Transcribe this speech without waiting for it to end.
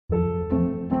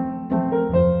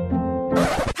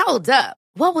Hold up.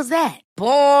 What was that?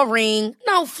 Boring.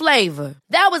 No flavor.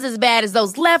 That was as bad as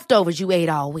those leftovers you ate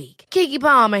all week. Keke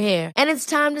Palmer here. And it's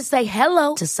time to say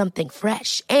hello to something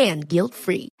fresh and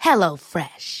guilt-free. Hello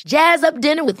Fresh. Jazz up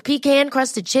dinner with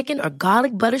pecan-crusted chicken or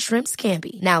garlic butter shrimp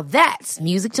scampi. Now that's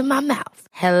music to my mouth.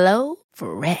 Hello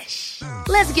Fresh.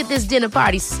 Let's get this dinner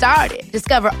party started.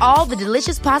 Discover all the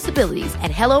delicious possibilities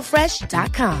at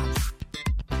hellofresh.com.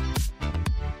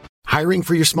 Hiring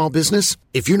for your small business?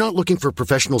 If you're not looking for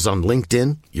professionals on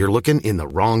LinkedIn, you're looking in the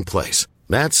wrong place.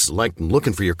 That's like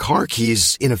looking for your car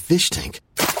keys in a fish tank.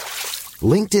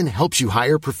 LinkedIn helps you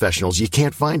hire professionals you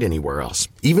can't find anywhere else,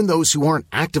 even those who aren't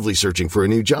actively searching for a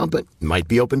new job but might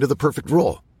be open to the perfect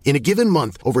role. In a given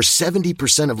month, over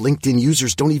 70% of LinkedIn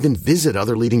users don't even visit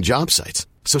other leading job sites.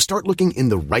 So start looking in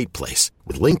the right place.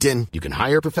 With LinkedIn, you can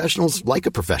hire professionals like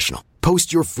a professional.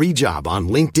 Post your free job on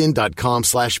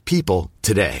linkedin.com/people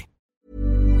today.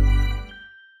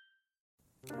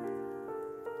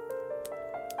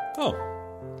 Oh,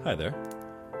 hi there.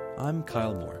 I'm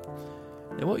Kyle Moore.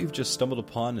 And what you've just stumbled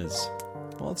upon is,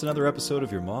 well, it's another episode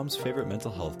of your mom's favorite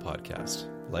mental health podcast,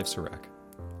 Life's a Wreck.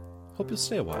 Hope you'll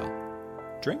stay a while.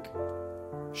 Drink?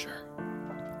 Sure.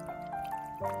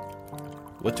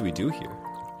 What do we do here?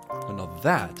 Well, now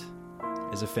that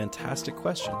is a fantastic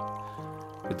question.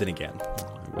 But then again,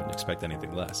 we wouldn't expect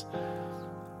anything less.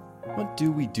 What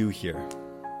do we do here?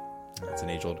 That's an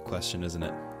age-old question, isn't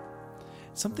it?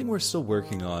 It's something we're still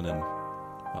working on, and,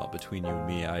 well, between you and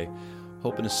me, I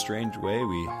hope in a strange way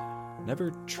we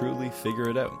never truly figure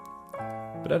it out.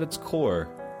 But at its core,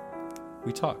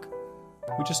 we talk.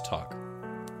 We just talk.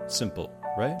 Simple,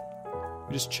 right?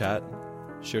 We just chat,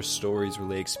 share stories,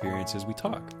 relay experiences, we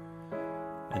talk.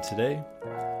 And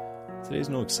today's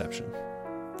no exception.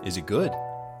 Is it good?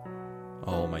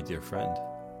 Oh, my dear friend,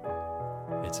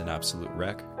 it's an absolute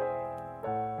wreck.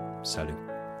 Salut.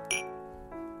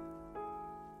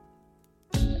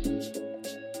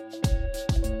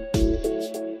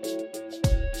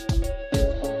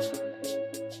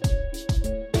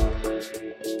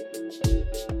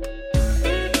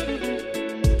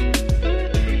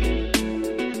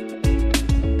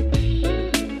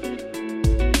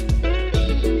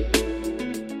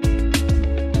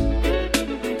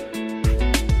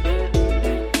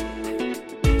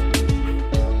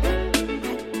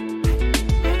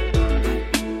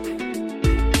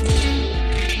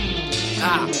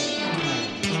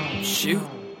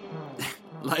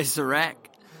 Life's a Wreck.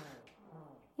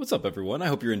 What's up, everyone? I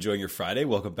hope you're enjoying your Friday.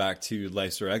 Welcome back to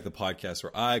Life's a Wreck, the podcast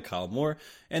where I, Kyle Moore,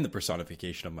 and the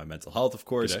personification of my mental health, of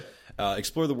course,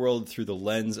 explore the world through the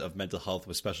lens of mental health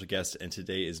with special guests, and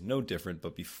today is no different.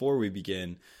 But before we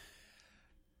begin,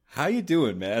 how you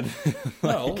doing, man?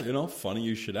 Well, funny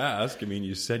you should ask. I mean,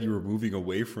 you said you were moving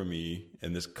away from me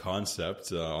in this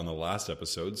concept on the last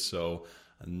episode, so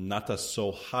not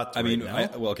so hot I mean, now.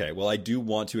 I do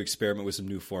want to experiment with some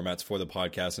new formats for the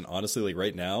podcast, and honestly, like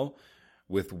right now,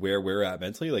 with where we're at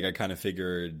mentally, I kind of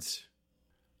figured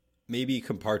maybe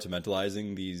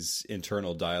compartmentalizing these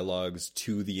internal dialogues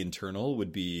to the internal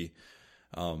would be,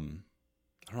 I don't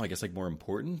know, I guess more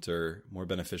important or more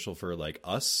beneficial for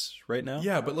us right now.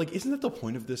 Yeah, but isn't that the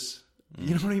point of this?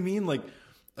 You know what I mean? Like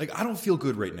I don't feel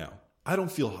good right now. I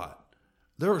don't feel hot.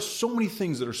 There are so many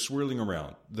things that are swirling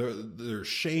around. There's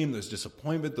shame, there's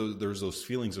disappointment, there's those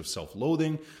feelings of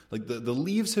self-loathing. The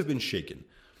leaves have been shaken.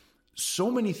 So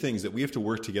many things that we have to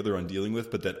work together on dealing with,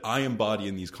 but that I embody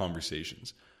in these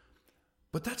conversations.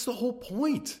 But that's the whole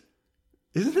point.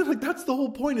 Isn't it? That's the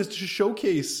whole point, is to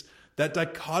showcase that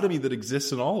dichotomy that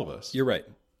exists in all of us. You're right.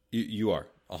 You are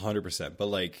 100%.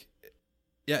 But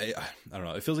yeah, I don't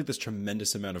know. It feels like this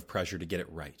tremendous amount of pressure to get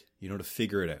it right, to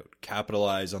figure it out,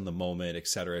 capitalize on the moment, et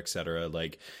cetera, et cetera.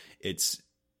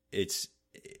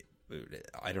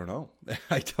 I don't know.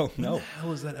 I don't know. When the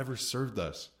hell has that ever served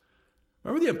us?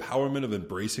 Remember the empowerment of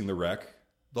embracing the wreck?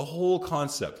 The whole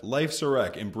concept, life's a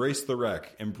wreck, embrace the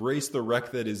wreck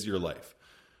that is your life.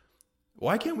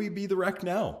 Why can't we be the wreck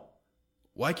now?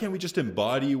 Why can't we just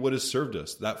embody what has served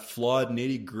us? That flawed,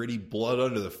 nitty-gritty, blood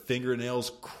under the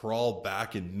fingernails, crawl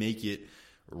back and make it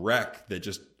wreck that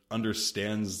just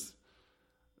understands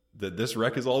that this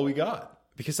wreck is all we got.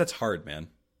 Because that's hard, man.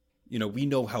 We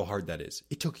know how hard that is.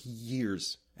 It took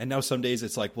years. And now some days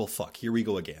it's well, fuck, here we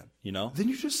go again, Then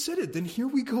you just said it. Then here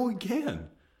we go again.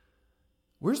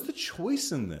 Where's the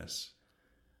choice in this?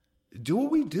 Do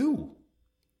what we do.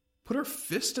 Put our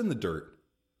fist in the dirt.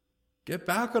 Get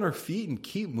back on our feet and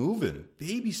keep moving.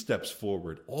 Baby steps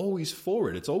forward. Always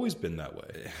forward. It's always been that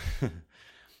way.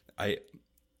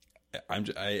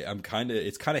 I'm kind of,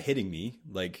 it's kind of hitting me,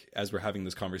 as we're having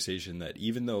this conversation, that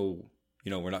even though,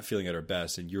 we're not feeling at our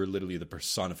best, and you're literally the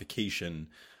personification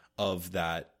of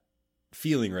that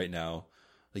feeling right now.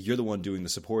 Like you're the one doing the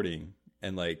supporting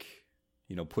and like,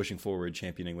 you know, pushing forward,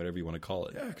 championing, whatever you want to call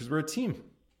it. Yeah, because we're a team,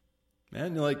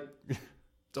 man. You're like,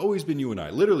 it's always been you and I.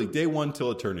 Literally, day one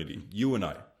till eternity, you and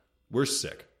I. We're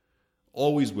sick.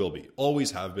 Always will be.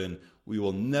 Always have been. We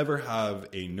will never have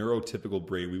a neurotypical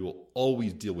brain. We will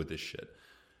always deal with this shit.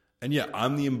 And yeah,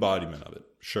 I'm the embodiment of it,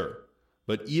 sure.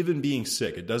 But even being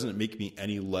sick, it doesn't make me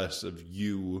any less of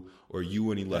you or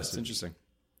you any less. That's interesting.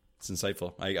 It's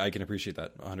insightful. I can appreciate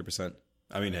that 100%.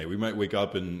 I mean, hey, we might wake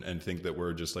up and think that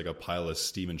we're just like a pile of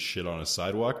steaming shit on a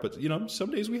sidewalk, but, you know,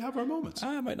 some days we have our moments.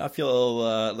 I might not feel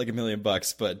like $1 million,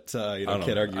 but, you know,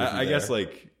 can't argue with you I guess, there.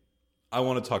 like, I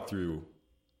want to talk through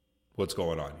what's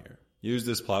going on here. Use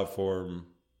this platform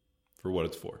for what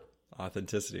it's for.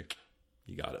 Authenticity.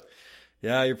 You got it.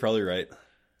 Yeah, you're probably right.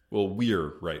 Well,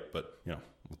 we're right, but, you know,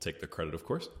 we'll take the credit, of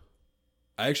course.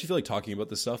 I actually feel like talking about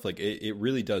this stuff, like it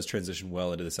really does transition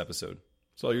well into this episode.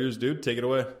 It's all yours, dude. Take it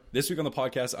away. This week on the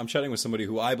podcast, I'm chatting with somebody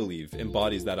who I believe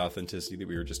embodies that authenticity that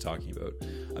we were just talking about.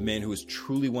 A man who is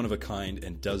truly one of a kind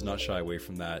and does not shy away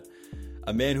from that.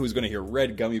 A man who is going to hear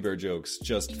red gummy bear jokes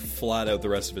just flat out the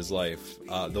rest of his life.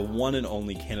 The one and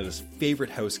only Canada's favorite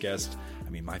house guest. I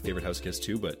mean, my favorite house guest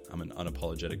too, but I'm an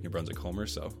unapologetic New Brunswick homer,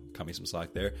 so cut me some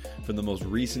slack there. From the most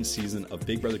recent season of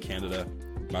Big Brother Canada,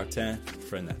 Martin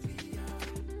Frenette.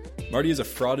 Marty is a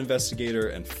fraud investigator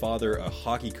and father, a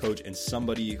hockey coach, and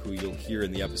somebody who you'll hear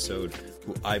in the episode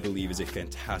who I believe is a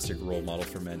fantastic role model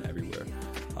for men everywhere.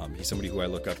 He's somebody who I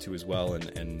look up to as well,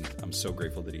 and I'm so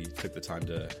grateful that he took the time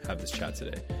to have this chat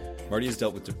today. Marty has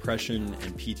dealt with depression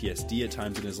and PTSD at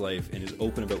times in his life and is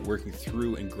open about working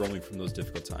through and growing from those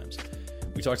difficult times.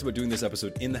 We talked about doing this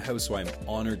episode in the house, so I'm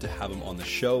honored to have him on the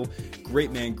show.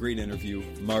 Great man, great interview.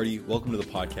 Marty, welcome to the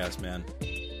podcast, man.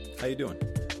 How you doing?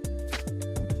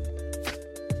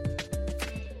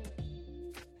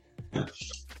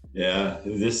 Yeah,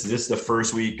 this is the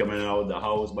first week coming out of the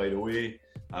house, by the way.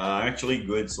 Actually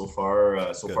good so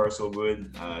far. So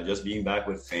good. Just being back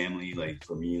with family, like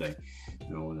for me, like,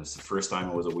 you know, it's the first time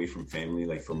I was away from family,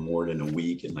 like for more than a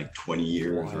week in like 20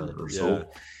 years or so. Yeah.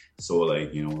 So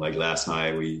like, you know, like last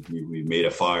night we made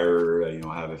a fire, you know,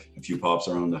 I have a few pops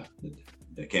around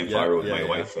the campfire with my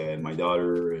wife and my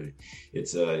daughter.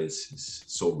 It's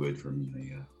so good for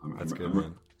me. Like,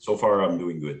 so far I'm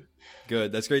doing good.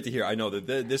 Good. That's great to hear. I know that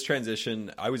this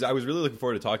transition, I was really looking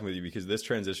forward to talking with you because this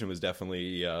transition was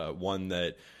definitely one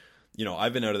that, you know,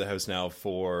 I've been out of the house now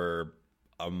for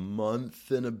a month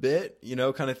and a bit, you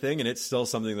know, kind of thing. And it's still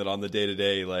something that on the day to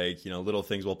day, like, you know, little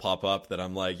things will pop up that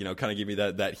I'm like, you know, kind of give me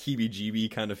that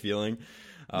heebie-jeebie kind of feeling.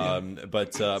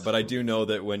 But I do know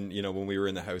that when we were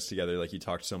in the house together, like you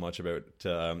talked so much about,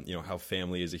 you know, how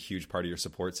family is a huge part of your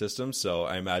support system. So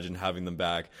I imagine having them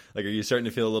back, like, are you starting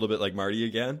to feel a little bit like Marty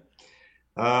again?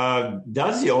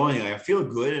 That's the only thing. I feel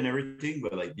good and everything,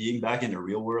 but like being back in the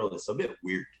real world, it's a bit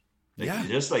weird. Like, yeah.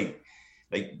 Just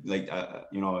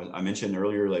you know, I mentioned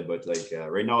earlier, like, but like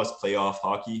right now it's playoff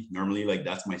hockey. Normally, like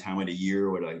that's my time of the year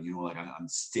where, like, you know, like I'm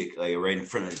stick like right in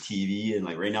front of the TV, and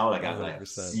like right now, like I have like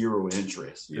zero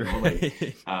interest. You know,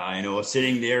 like I know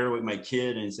sitting there with my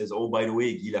kid, and it says, "Oh, by the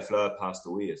way, Guy Lafleur passed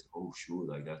away." It's oh shoot,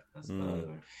 like that's bad.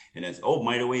 And it's oh,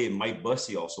 by the way, Mike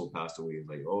Bussey also passed away. It's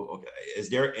like oh, okay. Is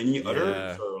there any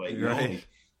other or like you know, like,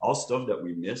 all stuff that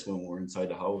we miss when we're inside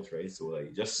the house, right? So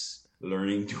like just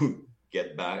learning to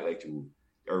get back like to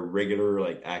our regular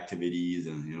like activities,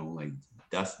 and you know, like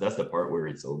that's the part where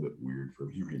it's a little bit weird for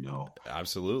me right now.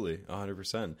 Absolutely,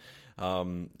 100%.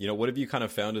 You know, what have you kind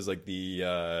of found is like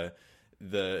the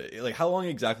like how long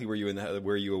exactly were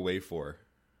you away for?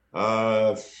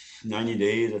 90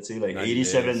 days, I'd say, like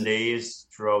 87 days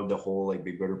throughout the whole like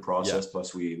Big Brother process. Yeah.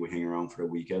 Plus we hang around for the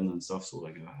weekend and stuff. So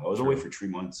like I was away for 3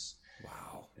 months.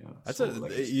 Wow, yeah, that's so,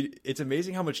 it's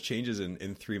amazing how much changes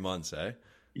in 3 months, eh?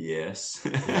 Yes.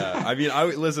 Yeah. I mean, I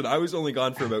was only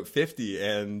gone for about 50,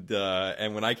 and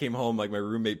when I came home, like my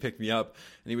roommate picked me up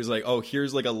and he was like, "Oh,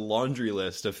 here's like a laundry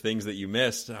list of things that you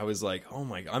missed." I was like, "Oh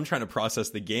my, I'm trying to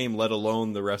process the game, let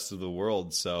alone the rest of the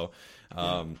world." So,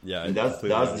 yeah. And that's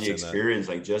the experience,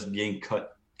 like just being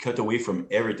cut away from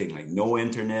everything, like no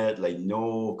internet, like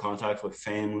no contact with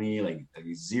family, like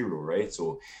zero, right?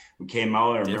 So we came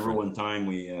out. I remember one time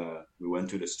we went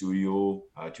to the studio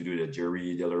to do the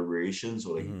jury deliberation.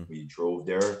 So like we drove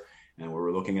there and we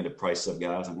were looking at the price of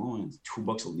gas. I'm oh, it's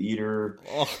 $2 a liter.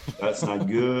 Oh. That's not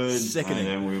good. Sickening. And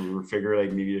then we were figuring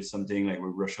like maybe there's something like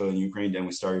with Russia and Ukraine. Then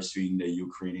we started seeing the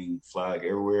Ukrainian flag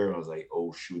everywhere. I was like,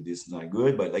 oh shoot, this is not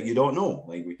good. But like you don't know.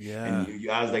 Like and you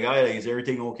ask the guy, like, is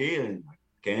everything okay? And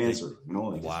cancer. You know,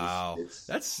 like wow, it's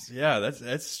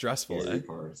that's stressful. Eh?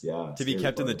 Parts, yeah, to be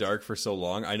kept in the dark for so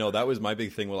long. I know that was my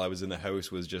big thing while I was in the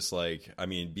house, was just like, I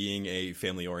mean, being a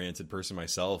family oriented person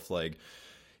myself, like,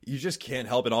 you just can't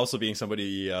help it. Also being somebody,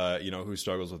 you know, who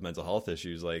struggles with mental health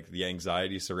issues, like the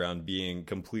anxiety surround being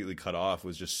completely cut off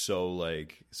was just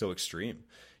so extreme.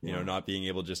 You know, not being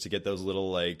able just to get those little,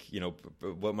 like, you know,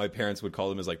 what my parents would call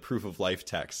them is like proof of life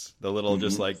texts. The little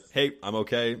just like, hey, I'm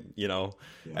okay. You know,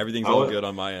 everything's all good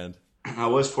on my end. I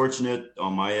was fortunate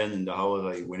on my end in the house,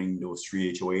 like winning those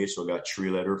 3 HOAs. So I got 3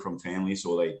 letters from family.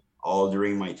 So like all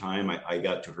during my time, I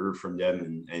got to hear from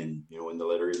them. And, you know, in the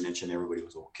letter it mentioned everybody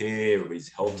was okay, everybody's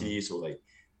healthy. So like,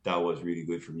 that was really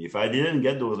good for me. If I didn't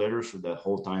get those letters for that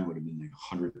whole time, it would have been like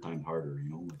 100 times harder, you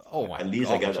know. Like, at least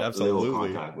I got that little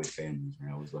contact with families,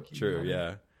 right? I was lucky. True,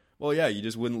 yeah. Well, yeah, you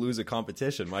just wouldn't lose a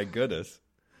competition. My goodness.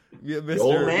 Yeah, the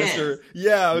old man.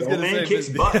 I was going to say, kicks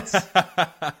butts.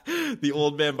 The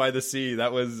old man by the sea.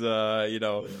 That was, you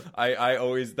know, I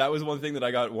always, that was one thing that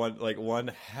I got one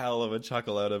hell of a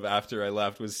chuckle out of after I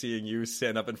left, was seeing you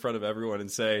stand up in front of everyone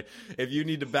and say, if you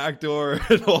need to backdoor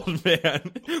an old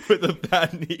man with a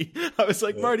bad knee. I was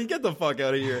like, Marty, get the fuck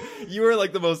out of here. You were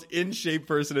like the most in shape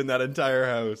person in that entire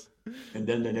house. And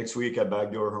then the next week I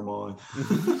backdoor Herman.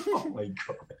 Oh my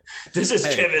God. This is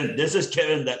Kevin. This is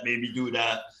Kevin that made me do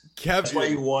that. Kev, that's why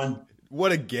you won.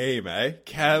 What a game, eh?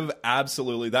 Kev,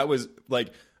 absolutely. That was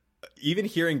like, even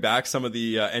hearing back some of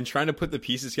the, and trying to put the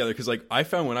pieces together. Cause like I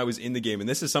found when I was in the game, and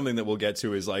this is something that we'll get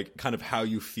to, is like kind of how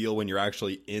you feel when you're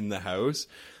actually in the house.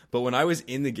 But when I was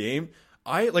in the game,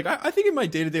 I think in my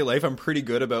day-to-day life, I'm pretty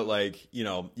good about like, you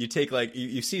know, you take like,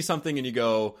 you see something and you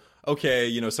go, okay,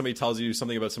 you know, somebody tells you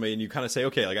something about somebody and you kind of say,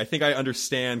 okay, like, I think I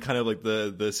understand kind of like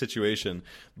the situation.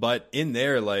 But in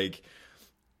there, like,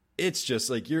 it's just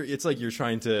like it's like you're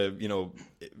trying to, you know,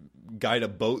 guide a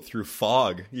boat through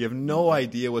fog. You have no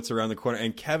idea what's around the corner.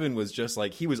 And Kevin was just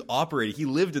like, he was operating. He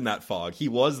lived in that fog. He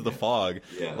was the fog.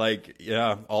 Yeah. Like,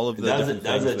 yeah, all of the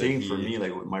that's the thing for me,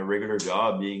 like with my regular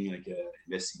job being like an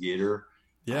investigator.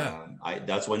 Yeah.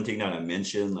 That's one thing that I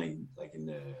mentioned, like in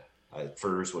the, at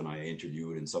first when I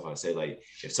interviewed and stuff, I said, like,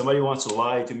 if somebody wants to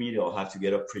lie to me, they'll have to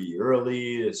get up pretty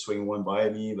early, swing one by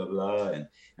me, blah, blah. And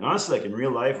honestly, like in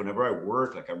real life, whenever I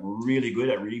work, like I'm really good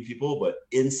at reading people, but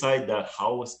inside that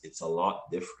house, it's a lot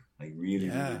different, like really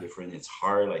different. It's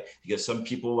hard, like, because some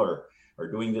people are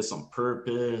doing this on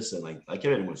purpose, and like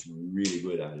Kevin was really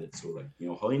good at it. So like, you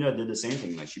know, Helena did the same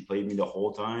thing. Like she played me the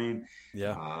whole time.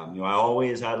 Yeah. You know, I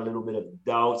always had a little bit of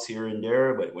doubts here and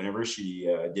there, but whenever she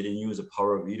didn't use a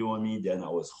power of veto on me, then I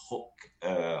was hooked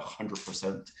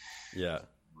 100%. Yeah.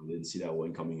 I didn't see that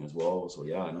one coming as well. So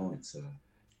yeah, I know it's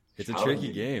a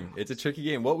tricky game. It's a tricky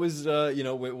game. What was, you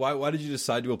know, why did you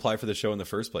decide to apply for the show in the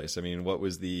first place? I mean, what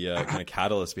was the kind of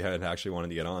catalyst behind actually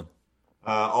wanting to get on?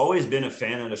 Always been a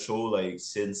fan of the show, like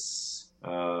since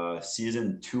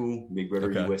season 2, Big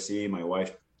Brother USA. My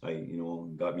wife, like, you know,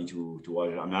 got me to watch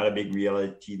it. I'm not a big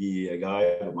reality TV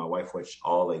guy, but my wife watched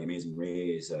all like Amazing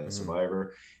Race,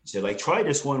 Survivor. She said, like, try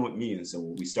this one with me. And so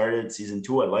we started season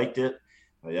 2. I liked it.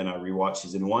 Then I rewatched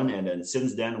season 1, and then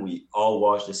since then we all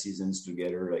watched the seasons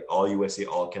together, like all USA,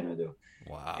 all Canada.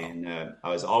 Wow! And I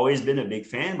was always been a big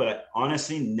fan, but I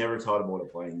honestly never thought about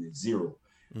applying. Zero.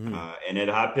 Mm-hmm. And it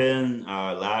happened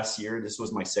last year. This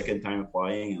was my second time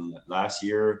applying, and last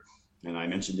year, and I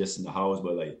mentioned this in the house,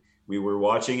 but like we were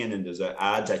watching, and then there's an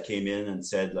ad that came in and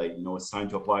said, like, you know, it's time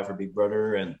to apply for Big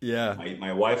Brother. And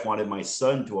my wife wanted my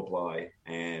son to apply,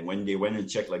 and when they went and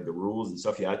checked like the rules and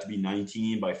stuff, you had to be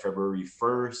 19 by February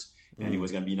 1st, and he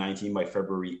was going to be 19 by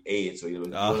February 8th, so he was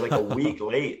like a week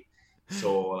late.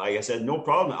 So like I said, no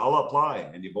problem, I'll apply,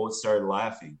 and they both started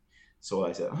laughing. So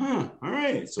I said, all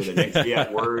right. So the next day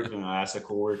at work, and I asked a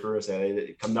coworker, I said,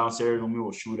 hey, come downstairs and we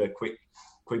will shoot a quick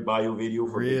bio video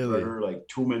for Big Brother, like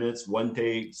 2 minutes, one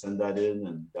take, send that in.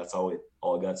 And that's how it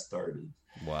all got started.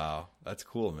 Wow. That's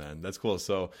cool, man. That's cool.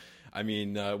 So, I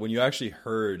mean, when you actually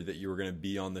heard that you were going to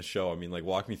be on the show, I mean, like,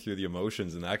 walk me through the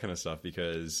emotions and that kind of stuff,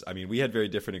 because I mean, we had very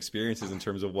different experiences in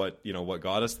terms of what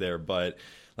got us there. But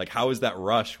like, how was that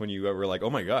rush when you were like,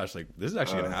 oh my gosh, like this is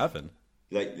actually going to happen?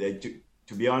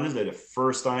 To be honest, like the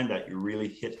first time that you really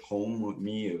hit home with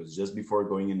me, it was just before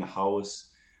going in the house.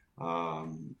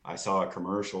 I saw a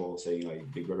commercial saying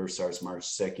like Big Brother starts March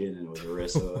 2nd, and it was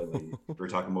Arissa. Like, we were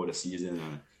talking about a season,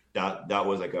 and that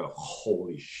was like a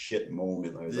holy shit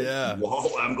moment. I was like,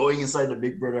 wow, I'm going inside the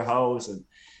Big Brother house. And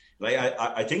like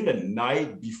I think the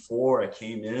night before I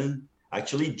came in, I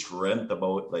actually dreamt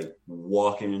about like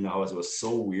walking in the house. It was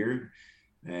so weird.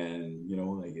 And you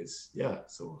know, like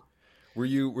so. Were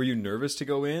you nervous to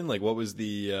go in? Like, what was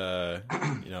the,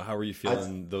 how were you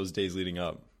feeling those days leading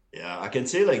up? Yeah, I can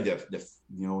say like the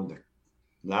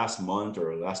last month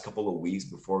or last couple of weeks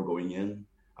before going in,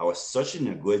 I was such in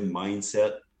a good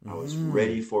mindset. I was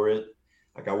ready for it.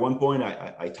 Like at one point,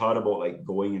 I thought about like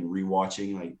going and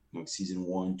rewatching like season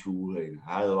 1, 2. Like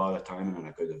I had a lot of time and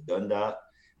I could have done that,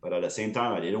 but at the same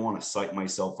time, I didn't want to psych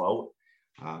myself out.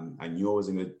 I knew I was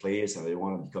in a good place and I didn't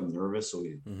want to become nervous, so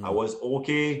I was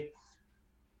okay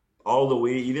all the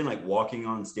way, even like walking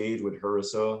on stage with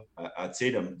Harissa. I'd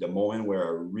say the moment where I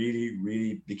really,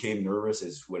 really became nervous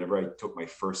is whenever I took my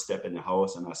first step in the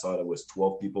house and I saw there was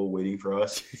 12 people waiting for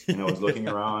us. And I was looking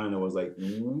around and I was like,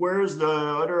 where's the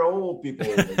other old people?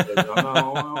 I'm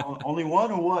not only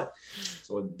one or what?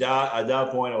 So at that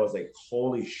point, I was like,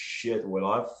 holy shit,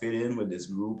 will I fit in with this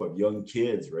group of young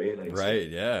kids, right? Like, right,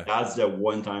 yeah. That's the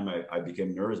one time I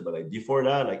became nervous. But like before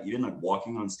that, like even like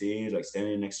walking on stage, like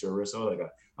standing next to Harissa, like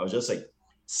I was just like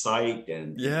psyched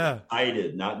and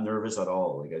excited, not nervous at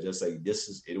all. Like I just like, this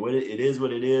is it. It is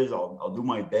what it is. I'll do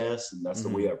my best, and that's the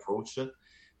way I approached it.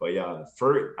 But yeah,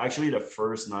 actually the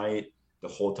first night, the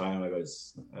whole time I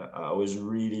was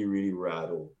really, really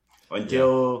rattled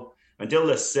until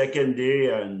the second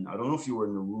day. And I don't know if you were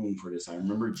in the room for this. I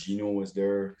remember Gino was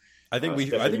there. I think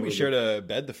we shared a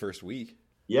bed the first week.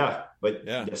 Yeah, but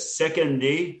the second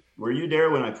day, were you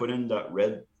there when I put in that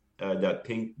red, that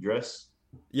pink dress?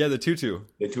 Yeah, the tutu.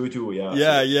 The tutu, yeah.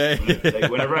 Yeah, so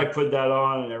whenever I put that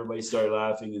on and everybody started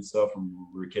laughing and stuff, and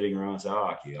we were kidding around, I said,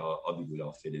 okay, I'll be good.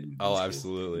 I'll fit in. Oh,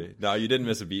 absolutely. Kids. No, you didn't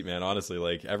miss a beat, man. Honestly,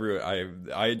 like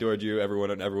I adored you.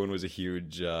 Everyone was a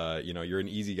huge. You're an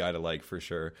easy guy to like for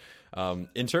sure.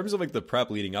 In terms of like the prep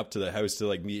leading up to the house to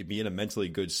like be in a mentally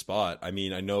good spot. I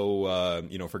mean, I know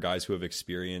for guys who have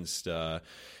experienced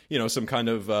some kind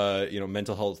of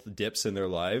mental health dips in their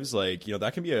lives, like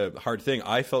that can be a hard thing.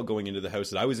 I felt going into the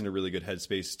house that I was in a really good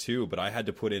headspace too, but I had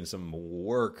to put in some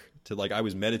work to like I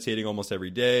was meditating almost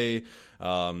every day.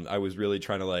 I was really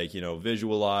trying to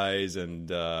visualize and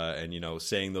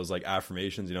saying those like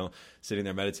affirmations, sitting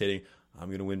there meditating. I'm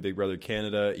going to win Big Brother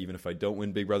Canada. Even if I don't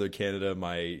win Big Brother Canada,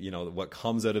 my, what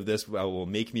comes out of this will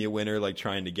make me a winner, like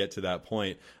trying to get to that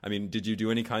point. I mean, did you do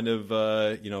any kind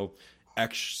of,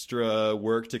 extra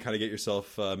work to kind of get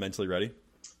yourself mentally ready?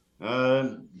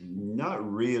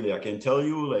 Not really. I can tell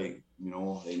you,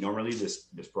 normally this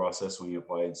process when you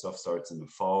apply and stuff starts in the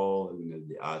fall and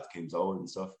the ad comes out and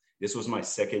stuff. This was my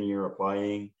second year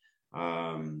applying.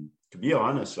 To be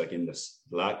honest, like in this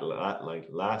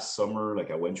last summer, like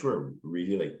I went through a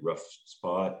really rough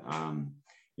spot.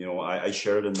 I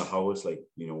shared in the house,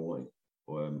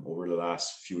 over the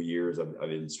last few years, I've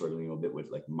been struggling a bit with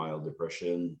like mild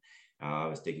depression. I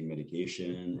was taking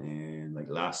medication, and like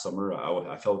last summer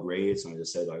I felt great. So I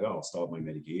just said like, I'll stop my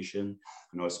medication.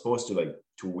 And I was supposed to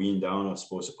wean down. I was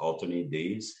supposed to alternate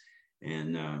days.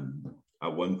 And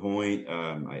at one point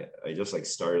I just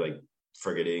started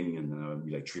forgetting, and then I'd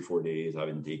be 3-4 days I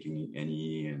haven't taken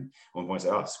any, and at one point I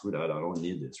said, screw that, I don't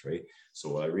need this, right?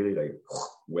 So I really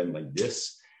went like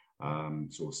this.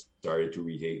 So started to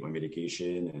retake my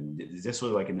medication, and this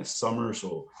was in the summer.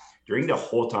 So during the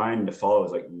whole time in the fall,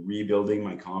 I was rebuilding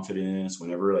my confidence.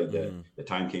 Whenever the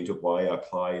time came to apply, I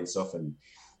applied and stuff. And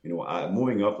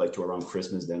moving up to around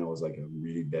Christmas, then I was a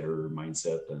really better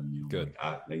mindset. And good.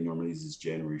 Normally this is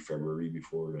January, February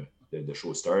before the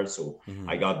show starts. So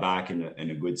I got back in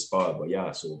a good spot. But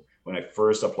yeah, so when I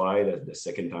first applied the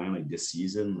second time, this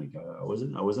season, I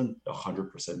wasn't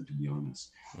 100%, to be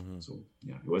honest. So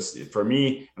yeah, it was, for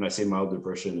me, when I say mild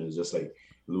depression, is just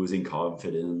losing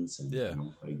confidence and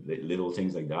little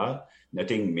things like that.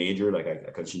 Nothing major.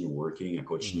 I continue working, I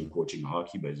continue coaching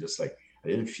hockey, but it's just I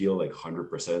didn't feel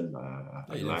 100%.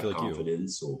 I lacked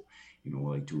confidence. So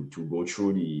to go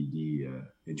through the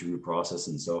interview process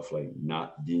and stuff,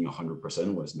 not being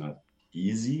 100% was not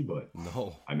easy, but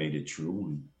no, I made it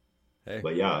through. Hey.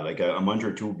 But yeah, a month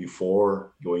or two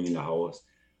before going in the house,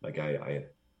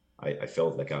 I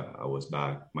felt I was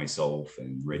back myself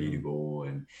and ready to go.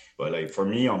 But for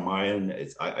me on my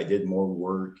end, I did more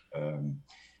work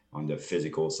on the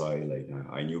physical side.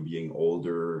 I knew being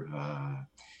older,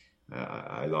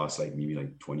 I lost maybe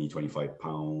 20-25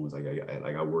 pounds.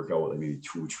 I work out maybe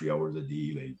 2-3 hours a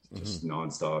day, just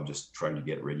nonstop, just trying to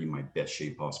get ready in my best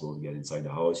shape possible to get inside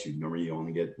the house. You normally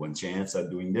only get one chance at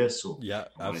doing this, so yeah,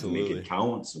 I wanted absolutely to make it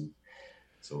count.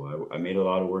 So I made a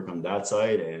lot of work on that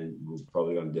side, and we're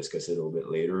probably going to discuss it a little bit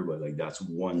later. But that's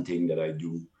one thing that I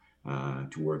do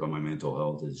to work on my mental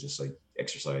health is just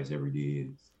exercise every day.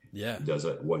 Yeah, it does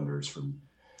wonders for me.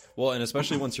 Well, and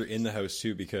especially once you're in the house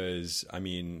too, because I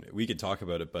mean, we could talk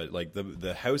about it, but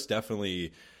the house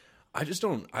definitely,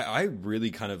 I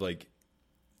really kind of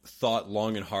thought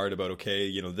long and hard about, okay,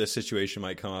 you know, this situation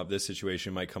might come up, this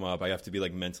situation might come up. I have to be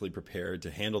like mentally prepared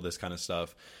to handle this kind of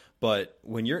stuff. But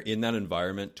when you're in that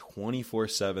environment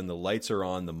 24/7, the lights are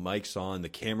on, the mic's on, the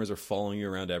cameras are following you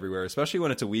around everywhere, especially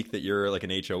when it's a week that you're like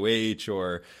an HOH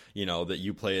or, you know, that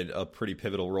you play a pretty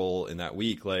pivotal role in that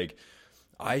week. Like,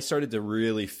 I started to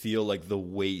really feel like the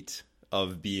weight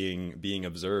of being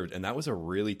observed. And that was a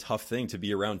really tough thing to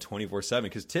be around 24/7.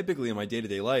 Because typically in my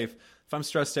day-to-day life, if I'm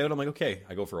stressed out, I'm like, okay,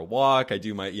 I go for a walk, I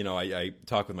do my, you know, I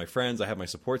talk with my friends, I have my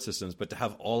support systems. But to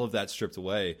have all of that stripped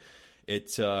away,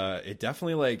 it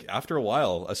definitely, like, after a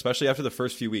while, especially after the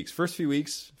first few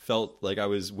weeks felt like I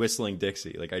was whistling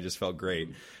Dixie. Like, I just felt great.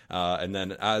 And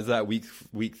then as that week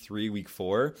 3, week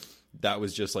 4, that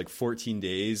was just like 14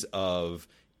 days of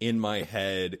in my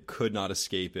head, could not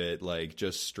escape it, like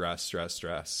just stress.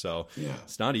 So yeah,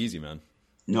 it's not easy, man.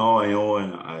 No, I know.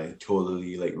 And I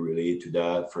totally like relate to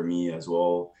that for me as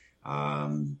well.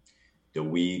 The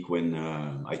week when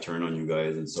I turned on you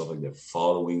guys and stuff, like the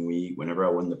following week, whenever I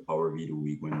won the Power Veto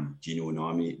week, when Gino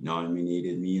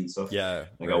nominated me and stuff. Yeah.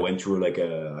 Like right. I went through like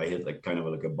I hit like kind of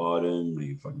like a bottom,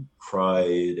 like fucking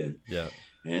cried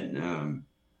and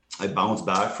I bounced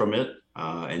back from it.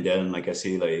 And then, like I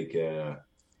say, like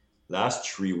last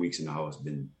 3 weeks in the house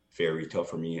been very tough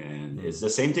for me. And it's the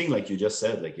same thing, like you just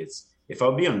said, like if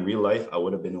I'd be on real life, I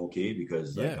would have been okay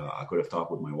because like, I could have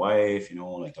talked with my wife, you know,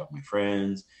 like talk to my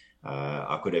friends.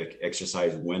 I could have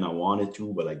exercised when I wanted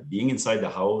to, but like being inside the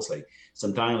house, like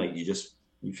sometimes like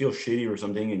you feel shitty or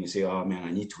something and you say, oh man,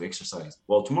 I need to exercise.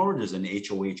 Well, tomorrow there's an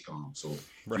HOH comp. So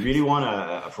you really want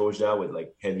to approach that with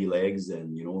like heavy legs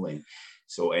and, you know, like,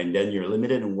 so, and then you're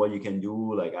limited in what you can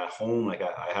do. Like at home, like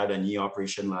I had a knee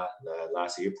operation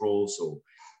last April. So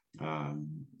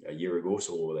a year ago.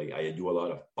 So like I do a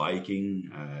lot of biking,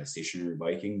 stationary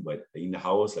biking, but in the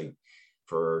house, like,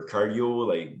 for cardio,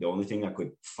 like the only thing I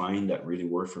could find that really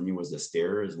worked for me was the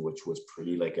stairs, which was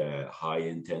pretty like a high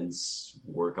intense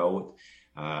workout.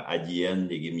 At the end,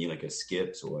 they gave me like a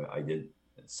skip. So I did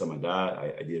some of that.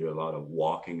 I did a lot of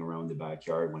walking around the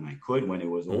backyard when I could, when it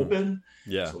was open.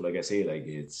 Yeah. So like I say, like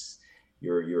it's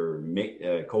your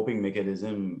coping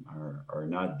mechanism are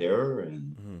not there.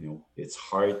 And, you know, it's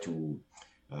hard to,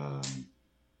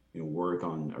 you know, work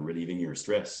on relieving your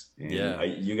stress. And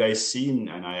you guys seen,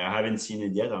 and I haven't seen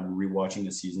it yet. I'm rewatching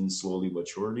the season slowly but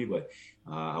surely. But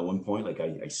at one point, like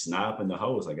I snap in the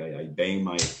house, like I bang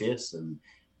my fist, and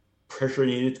pressure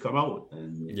needed to come out.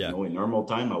 And you know, in normal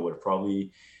time, I would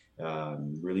probably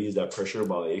release that pressure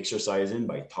by exercising,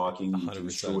 by talking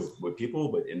with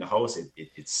people. But in the house,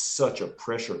 it's such a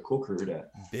pressure cooker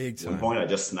that big time. At one point I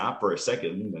just snap for a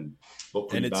second and look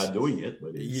pretty bad doing it.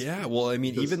 But well, I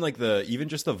mean, even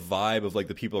just the vibe of like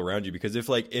the people around you, because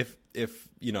if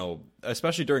you know,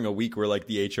 especially during a week where like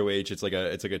the HOH, it's like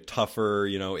a tougher,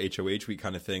 you know, HOH week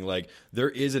kind of thing, like there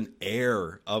is an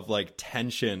air of like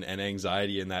tension and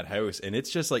anxiety in that house, and it's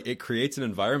just like it creates an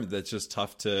environment that's just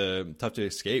tough to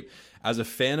escape. As a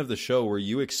fan of the show, were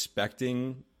you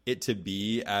expecting it to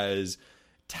be as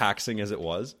taxing as it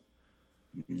was?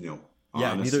 No.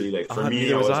 Yeah, honestly, like for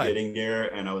me, I was getting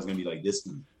there and I was gonna be like, this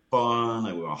is fun.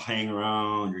 Like, we'll hang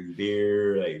around, drink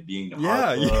beer, like being the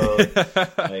hot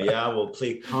club. We'll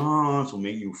play comps, we'll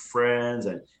make new friends,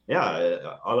 and a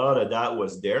lot of that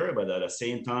was there. But at the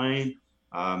same time,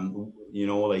 you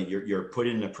know, like you're put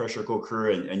in a pressure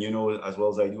cooker, and you know as well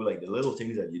as I do, like the little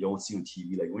things that you don't see on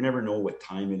TV. Like we never know what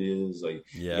time it is. Like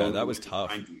that was tough.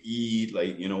 Time to eat,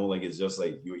 like, you know, like it's just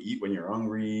like you eat when you're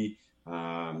hungry.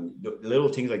 The little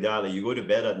things like that, like you go to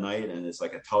bed at night and it's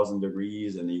like 1,000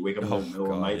 degrees, and you wake up in the middle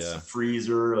of the night, it's a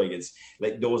freezer. Like it's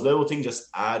like those little things just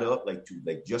add up, like to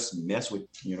like just mess with,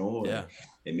 you know, like,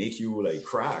 it makes you like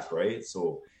crack, right?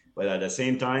 So, but at the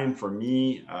same time, for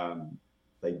me,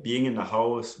 like being in the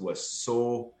house was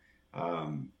so,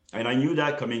 and I knew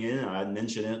that coming in. I had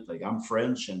mentioned it. Like I'm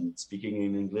French, and speaking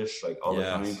in English like all the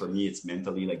time, for me, it's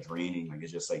mentally like draining. Like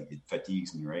it's just like it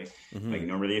fatigues me, right? Like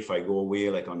normally, if I go away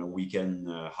like on a weekend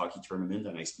hockey tournament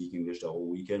and I speak English the whole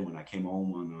weekend, when I came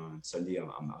home on Sunday,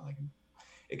 I'm not like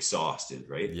exhausted,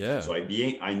 right? Yeah. So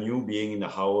I knew being in the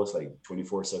house like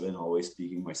 24/7, always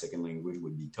speaking my second language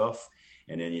would be tough.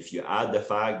 And then if you add the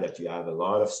fact that you have a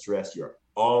lot of stress, your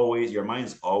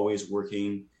mind's always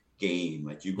working game.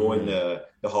 Like you go in the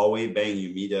hallway, bang,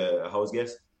 you meet a house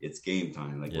guest, it's game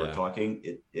time. Like we're talking,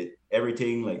 it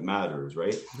everything like matters,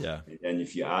 right? Yeah. And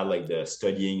if you add like the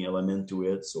studying element to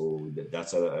it, so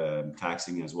that's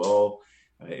taxing as well.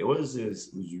 It was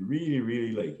really,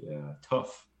 really like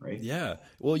tough, right? Yeah.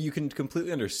 Well, you can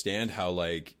completely understand how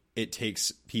like it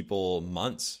takes people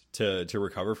months to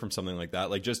recover from something like that.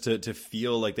 Like just to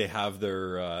feel like they have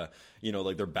their,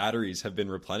 like their batteries have been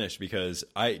replenished, because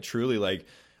I truly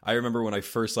I remember when I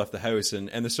first left the house, and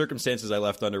the circumstances I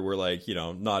left under were like,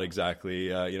 not exactly,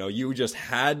 you just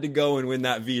had to go and win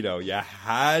that veto. You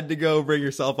had to go bring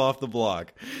yourself off the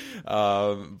block.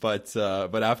 But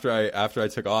after I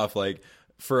took off, like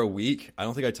for a week, I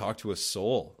don't think I talked to a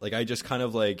soul. Like I just kind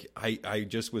of I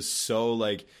just was so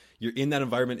like, you're in that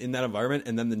environment.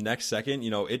 And then the next second,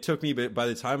 it took me, by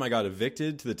the time I got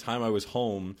evicted to the time I was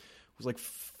home, it was like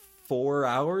 5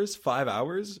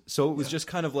 hours. So it was just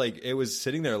kind of like, it was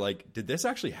sitting there like, did this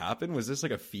actually happen? Was this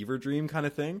like a fever dream kind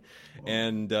of thing?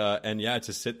 Wow. And yeah,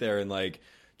 to sit there and like,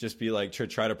 just be like, to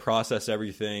try to process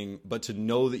everything, but to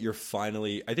know that you're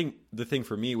finally, I think the thing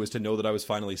for me was to know that I was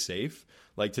finally safe.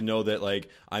 Like to know that like,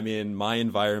 I'm in my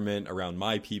environment around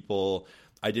my people.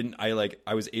 I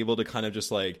was able to kind of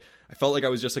just like, I felt like I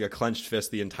was just like a clenched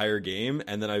fist the entire game.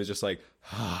 And then I was just like,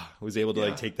 was able to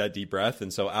like take that deep breath.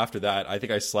 And so after that, I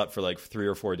think I slept for like 3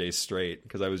 or 4 days straight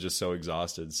because I was just so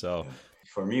exhausted. So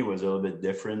for me, it was a little bit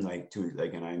different.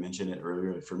 And I mentioned it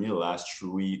earlier, for me, the last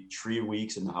 3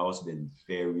 weeks in the house have been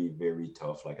very, very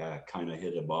tough. Like I kind of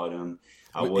hit the bottom.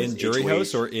 I was in jury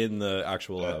house or in the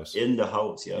actual house? In the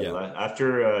house. Yeah.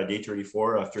 After day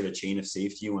 34, after the chain of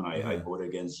safety, when I voted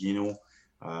against Gino,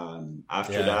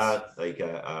 after that,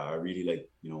 I really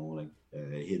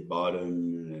hit bottom,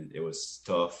 and it was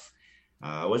tough.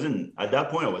 At that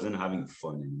point, I wasn't having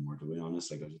fun anymore, to be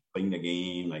honest. Like I was playing the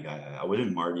game. Like I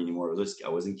wasn't Marty anymore. I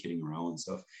wasn't kidding around and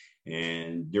stuff.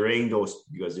 And during those,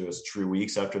 because there was 3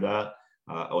 weeks after that,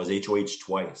 I was HOH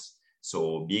twice.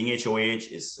 So being HOH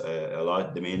is a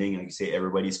lot demanding. Like you say,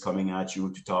 everybody's coming at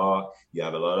you to talk. You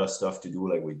have a lot of stuff to do,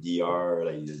 like with DR,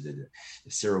 like the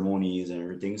ceremonies and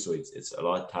everything. So it's a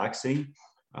lot taxing.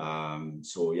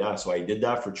 So I did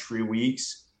that for 3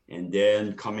 weeks. And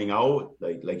then coming out,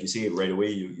 like you say, right away,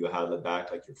 you had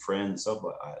back like your friend and stuff.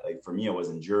 But for me, I was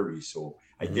in jury, so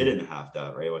I didn't have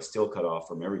that, right? I was still cut off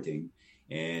from everything.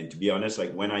 And to be honest,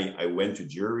 like when I went to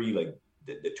jury, like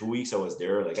the 2 weeks I was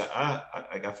there, like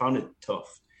I found it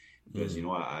tough because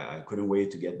I couldn't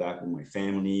wait to get back with my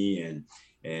family,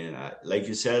 and like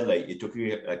you said, like it took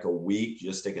me like a week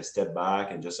just take a step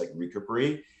back and just like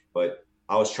recuperate. But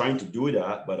I was trying to do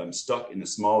that, but I'm stuck in a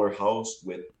smaller house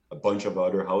with a bunch of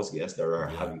other house guests that are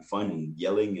having fun and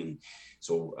yelling, and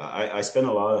so I spent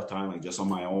a lot of time like just on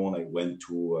my own. I went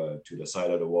to the side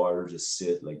of the water, just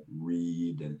sit, like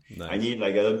read, and I need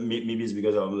like maybe it's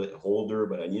because I'm a bit older,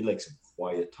 but I need like some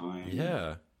quiet time.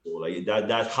 Yeah. So like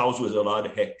that house was a lot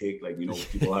of hectic, like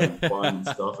people having fun and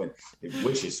stuff, and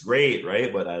which is great,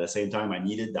 right? But at the same time, I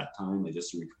needed that time like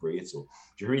just to recuperate. So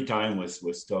jury time was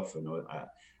tough,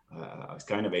 I was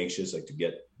kind of anxious like to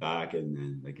get back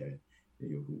and like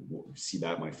see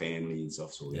back my family and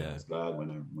stuff. So I was glad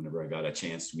whenever I got a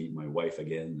chance to meet my wife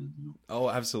again. Oh,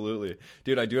 absolutely,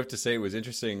 dude. I do have to say it was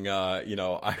interesting.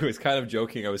 I was kind of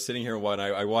joking. I was sitting here when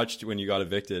I watched when you got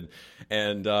evicted,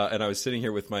 and I was sitting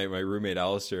here with my roommate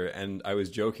Alistair, and I was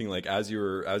joking like as you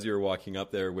were walking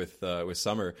up there with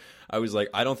Summer, I was like,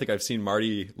 I don't think I've seen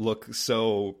Marty look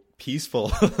so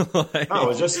peaceful I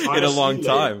was just honestly, in a long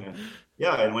time.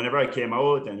 Yeah, and whenever I came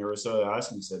out and Ursa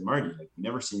asked me, said, Marty, like,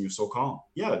 never seen you so calm.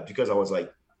 Yeah, because I was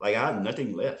like I had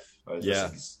nothing left. I was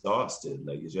just exhausted.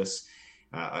 Like it's just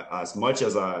as much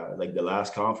as I like the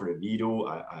last comp for the veto,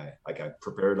 I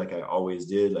prepared like I always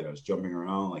did. Like I was jumping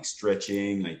around, like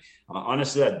stretching. Like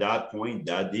honestly, at that point,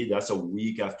 that day, that's a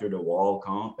week after the wall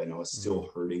comp, and I was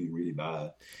still hurting really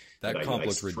bad. That comp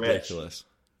looked ridiculous.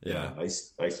 Yeah,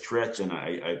 I stretched and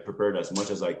I prepared as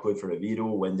much as I could for the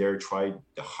veto. Went there, tried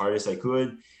the hardest I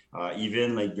could.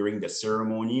 Even like during the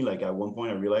ceremony, like at one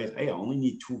point I realized, hey, I only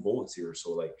need 2 votes here.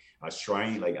 So like I was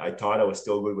trying, like I thought I was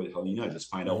still good with Helena. I just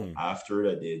find out after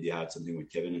that they had something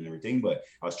with Kevin and everything. But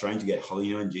I was trying to get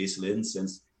Helena and Jacelyn,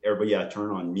 since everybody had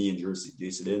turned on me and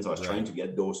Jacelyn. So I was trying to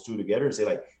get those 2 together and say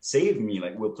like, save me,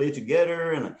 like we'll play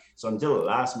together. And so until the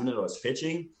last minute I was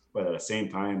pitching, but at the same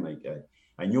time, like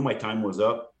I knew my time was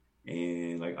up.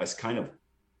 And like I was kind of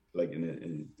like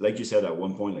in like you said at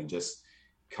one point, like just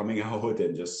coming out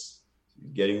and just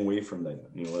getting away from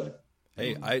that,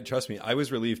 Hey, I trust me, I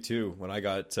was relieved too when I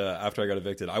got after I got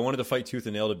evicted. I wanted to fight tooth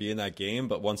and nail to be in that game,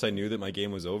 but once I knew that my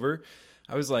game was over,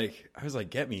 I was like,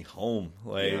 get me home.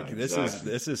 Like, Yeah, exactly.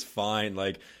 this is fine.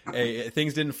 Like, hey,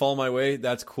 things didn't fall my way.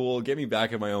 That's cool. Get me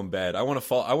back in my own bed. I want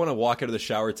to walk out of the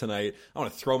shower tonight. I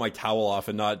want to throw my towel off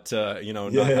and not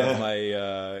have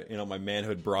my, my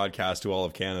manhood broadcast to all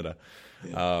of Canada.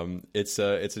 Yeah. It's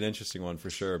an interesting one for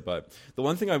sure. But the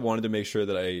one thing I wanted to make sure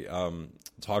that I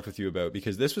talked with you about,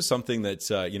 because this was something that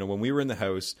when we were in the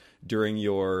house during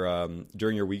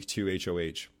your week 2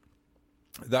 HOH,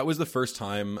 that was the first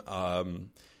time,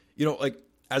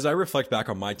 as I reflect back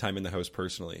on my time in the house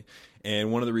personally,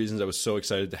 and one of the reasons I was so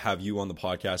excited to have you on the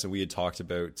podcast, and we had talked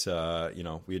about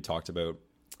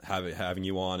having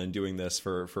you on and doing this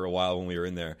for a while when we were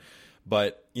in there.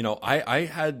 But, I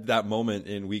had that moment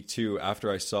in week 2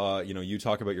 after I saw, you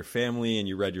talk about your family and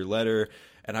you read your letter,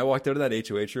 and I walked out of that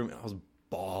HOH room and I was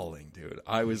bawling, dude.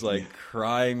 I was like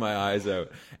crying my eyes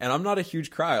out. And I'm not a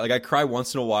huge cry. Like, I cry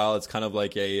once in a while. It's kind of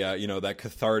like a, that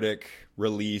cathartic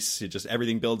release. It just,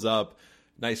 everything builds up.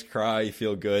 Nice cry. You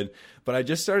feel good. But I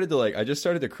just started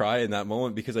to cry in that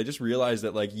moment because I just realized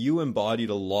that, like, you embodied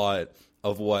a lot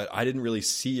of what I didn't really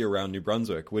see around New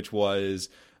Brunswick, which was,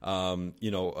 a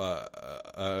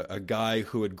guy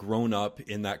who had grown up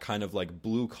in that kind of like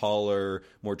blue collar,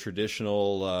 more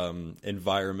traditional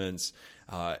environments,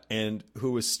 and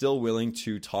who was still willing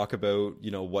to talk about,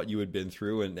 what you had been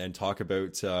through and talk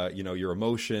about, your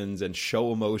emotions and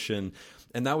show emotion.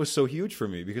 And that was so huge for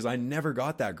me because I never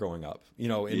got that growing up,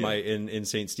 in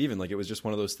St. Stephen. Like, it was just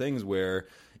one of those things where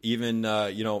even,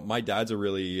 my dad's a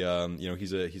really,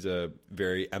 he's a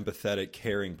very empathetic,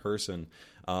 caring person.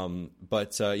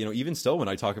 But even still, when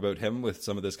I talk about him with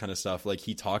some of this kind of stuff, like,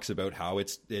 he talks about how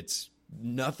it's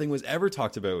nothing was ever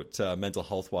talked about mental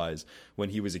health wise when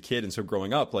he was a kid. And so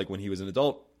growing up, like, when he was an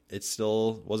adult, it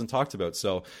still wasn't talked about.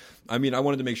 So, I mean, I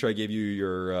wanted to make sure I gave you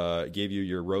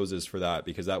your roses for that,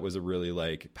 because that was a really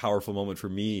like powerful moment for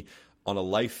me on a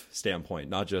life standpoint,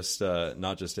 not just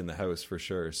in the house, for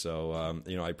sure. So,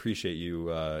 I appreciate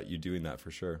you doing that for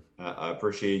sure. I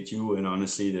appreciate you, and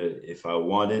honestly, that if I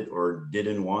wanted or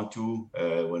didn't want to,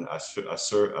 when as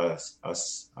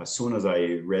soon as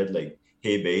I read like,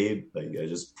 "Hey babe," like, I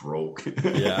just broke.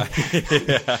 Yeah.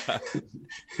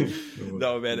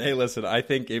 No, man. Hey, listen, I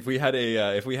think if we had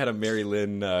a Mary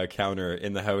Lynn counter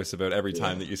in the house about every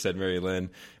time that you said Mary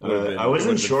Lynn, I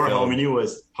wasn't sure how many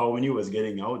was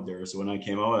getting out there. So when I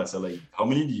came out, I said, like, "How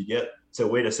many did you get?" So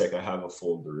wait a sec, I have a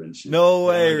folder and shit. No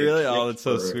way, really? Oh, that's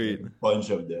so sweet. A bunch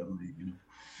of them,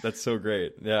 That's so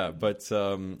great. Yeah, but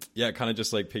kind of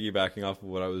just like piggybacking off of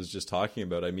what I was just talking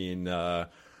about. I mean, I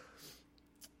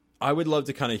would love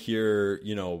to kind of hear,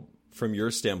 from your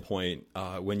standpoint,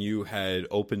 when you had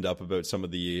opened up about some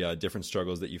of the different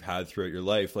struggles that you've had throughout your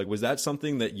life. Like, was that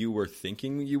something that you were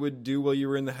thinking you would do while you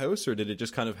were in the house, or did it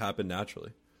just kind of happen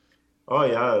naturally? Oh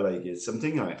yeah, like, it's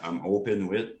something I'm open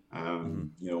with.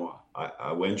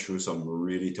 I went through some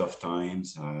really tough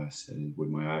times with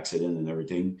my accident and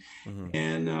everything,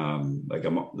 and I'm like,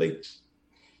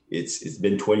 it's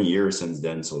been 20 years since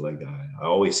then. So like, I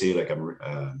always say, like,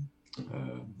 I'm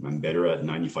better at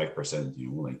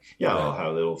 95%. I'll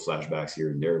have little flashbacks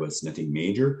here and there, but it's nothing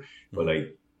major. But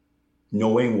like,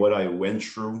 knowing what I went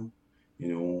through,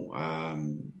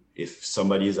 if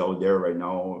somebody is out there right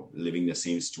now living the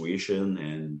same situation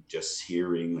and just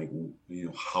hearing, like,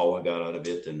 how I got out of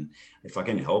it, and if I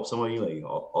can help somebody, like,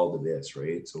 all the best,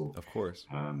 right? So of course,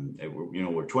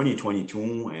 we're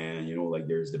 2022, and like,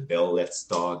 there's the Bell Let's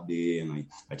Talk Day, and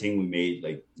I think we made,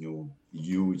 like,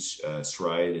 huge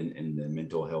stride in the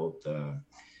mental health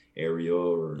area,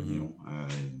 or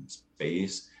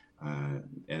space.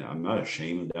 And I'm not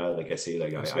ashamed of that. Like I say,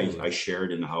 like, I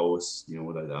shared in the house,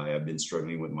 that I have been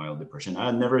struggling with mild depression. I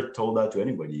never told that to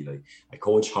anybody. Like, I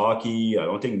coach hockey. I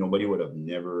don't think nobody would have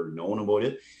never known about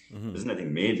it. There's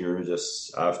nothing major.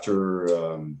 Just after,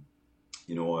 a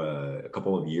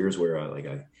couple of years where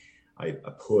I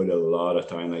put a lot of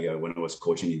time, like, when I was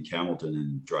coaching in Hamilton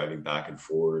and driving back and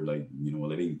forth, like,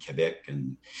 living in Quebec,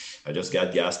 and I just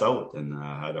got gassed out, and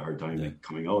I had a hard time like,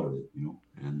 coming out of it,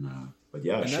 But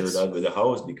I share that with the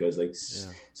house because, like,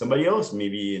 somebody else may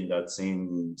be in that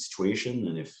same situation,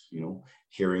 and if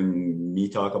hearing me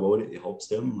talk about it, it helps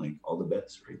them. Like, all the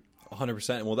best, right?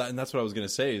 100%. Well, that's what I was going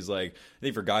to say is, like, I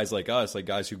think for guys like us, like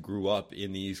guys who grew up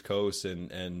in the East Coast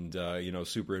and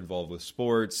super involved with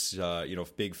sports,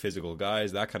 big physical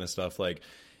guys, that kind of stuff, like,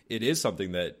 it is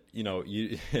something that,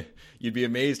 you'd be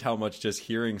amazed how much just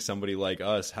hearing somebody like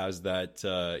us has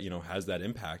that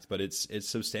impact, but it's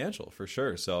substantial for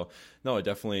sure. So no, it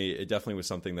definitely was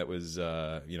something that was,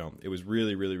 it was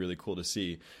really, really, really cool to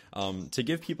see, to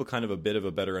give people kind of a bit of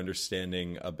a better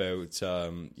understanding about,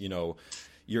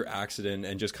 your accident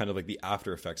and just kind of like the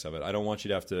after effects of it. I don't want you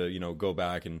to have to, you know, go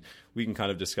back, and we can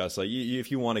kind of discuss, like, if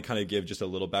you want to kind of give just a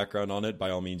little background on it,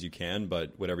 by all means you can,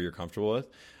 but whatever you're comfortable with.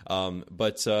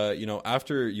 You know,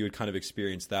 after you had kind of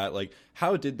experienced that, like,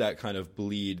 how did that kind of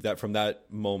bleed, that from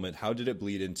that moment, how did it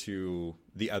bleed into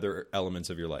the other elements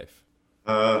of your life?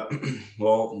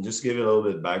 Well, just give it a little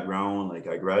bit of background. Like,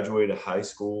 I graduated high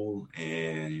school,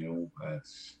 and, you know,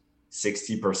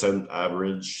 60%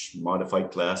 average,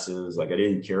 modified classes. Like, I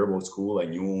didn't care about school. I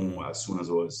knew as soon as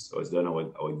I was done, I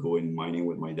would go in mining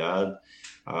with my dad.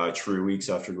 3 weeks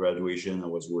after graduation, I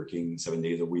was working 7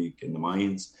 days a week in the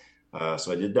mines.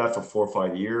 So I did that for 4 or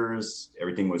 5 years.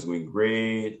 Everything was going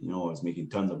great. You know, I was making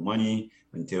tons of money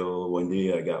until one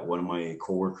day I got one of my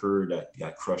coworker that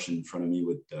got crushed in front of me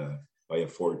by a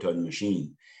 4-ton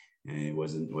machine, and it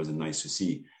wasn't nice to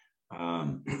see.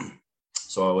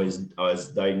 So I was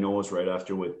diagnosed right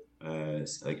after with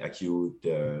like acute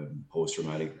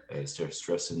post-traumatic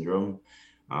stress syndrome.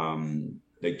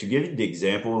 Like, to give you the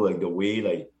example, like the way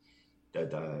like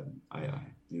that I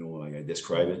you know, like I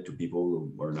describe it to people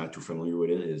who are not too familiar with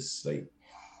it, is like,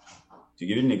 to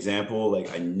give you an example,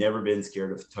 like, I never been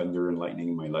scared of thunder and lightning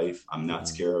in my life. I'm not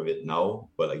scared of it now,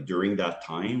 but like during that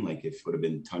time, like, if it would have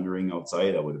been thundering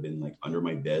outside, I would have been like under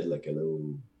my bed like a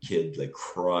little kid, like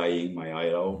crying my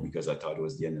eye out because I thought it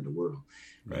was the end of the world,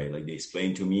 right? Like, they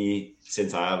explained to me,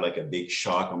 since I have like a big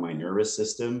shock on my nervous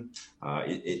system,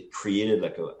 it created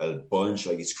like a bunch,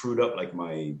 like it screwed up like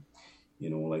my, you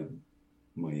know, like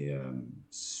my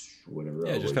whatever.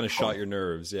 Yeah, just kind of shot your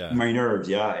nerves. Yeah, my nerves.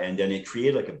 Yeah, and then it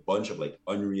created like a bunch of like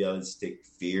unrealistic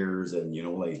fears, and, you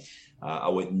know, like I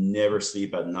would never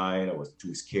sleep at night. I was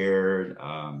too scared.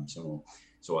 So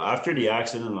after the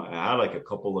accident, I had like a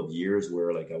couple of years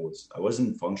where like I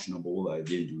wasn't functionable. I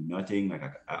didn't do nothing. Like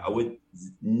I would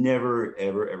never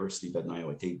ever sleep at night. I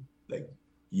would take like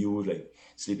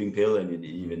sleeping pill, and it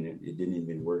didn't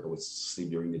even work. I would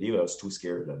sleep during the day, but I was too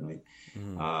scared that night.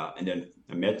 And then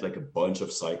I met like a bunch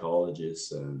of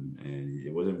psychologists, and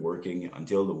it wasn't working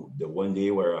until the one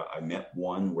day where I met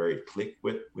one where it clicked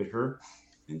with her,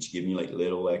 and she gave me like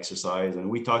little exercise, and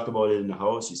we talked about it in the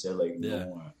house. She said, like, you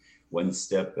know, one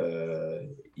step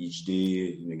each day,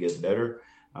 you know, gets better.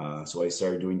 So I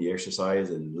started doing the exercise,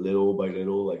 and little by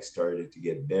little, like, started to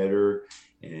get better.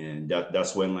 And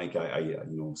that's when like I you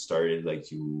know, started like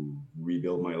to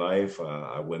rebuild my life.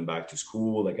 I went back to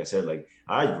school. Like I said, like,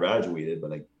 I graduated,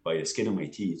 but like by the skin of my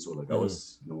teeth. So like I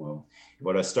was, you know,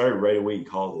 but I started right away in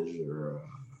college, or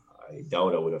I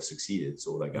doubt I would have succeeded.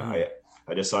 So like I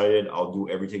decided I'll do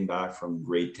everything back from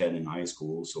grade 10 in high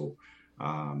school. So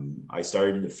I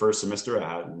started the first semester. I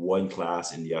had one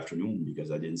class in the afternoon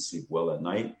because I didn't sleep well at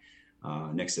night.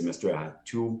 Next semester I had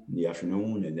 2 in the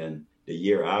afternoon, and then the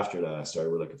year after that, I started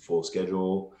with like a full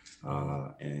schedule.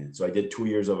 And so I did 2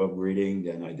 years of upgrading.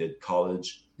 Then I did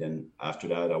college. Then after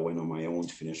that, I went on my own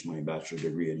to finish my bachelor's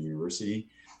degree at university.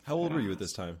 How old were you at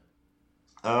this time?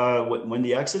 When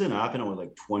the accident happened, I was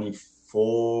like 22,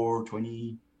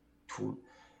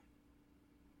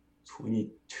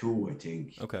 I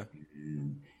think. Okay.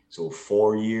 And so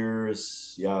 4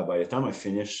 years. Yeah. By the time I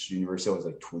finished university, I was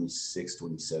like 26,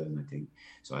 27, I think.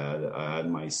 So I had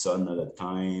my son at that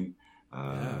time.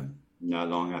 Not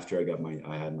long after I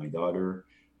had my daughter.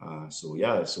 So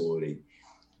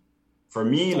for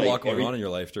me, like, a lot going on in your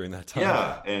life during that time.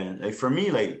 Yeah. And like, for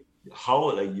me, like,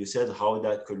 how, like you said, how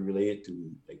that could relate to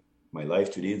like my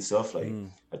life today and stuff. Like,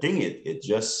 I think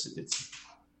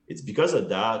it's because of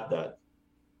that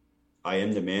I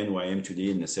am the man who I am today,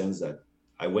 in the sense that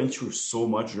I went through so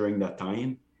much during that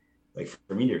time. Like,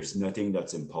 for me, there's nothing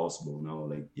that's impossible now.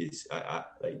 Like,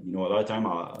 like, you know, a lot of time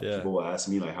people will ask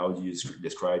me, like, how do you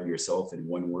describe yourself in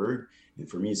one word? And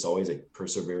for me, it's always like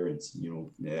perseverance.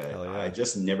 You know, I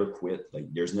just never quit.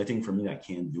 Like, there's nothing for me that I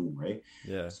can't do. Right.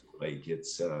 Yeah. So, like,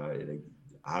 it's like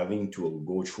having to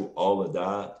go through all of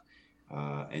that.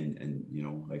 And you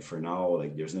know, like, for now,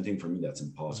 like, there's nothing for me that's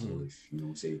impossible. If, you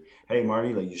know, say, hey,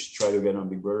 Marty, like, you should try to get on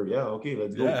Big Brother. Yeah, okay,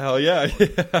 let's go. Yeah, hell yeah.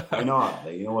 Why not?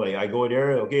 Like, you know, like, I go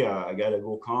there, okay, I gotta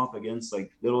go comp against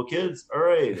like little kids. All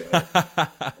right,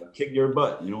 kick their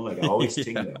butt. You know, like, I always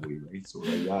think that way, right? So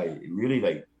like, yeah, it really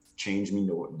like changed me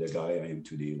the guy I am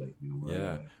today. Like, you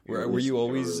know, were you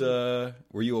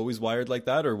always wired like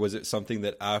that, or was it something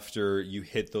that after you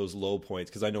hit those low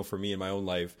points? Because I know for me in my own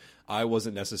life, I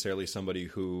wasn't necessarily somebody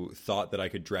who thought that I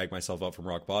could drag myself up from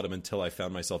rock bottom until I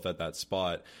found myself at that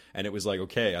spot. And it was like,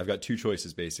 okay, I've got 2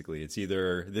 choices basically. It's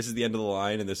either this is the end of the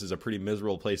line and this is a pretty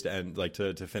miserable place to end, like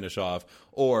to finish off,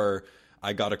 or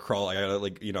I gotta crawl. I gotta,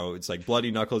 like, you know, it's like bloody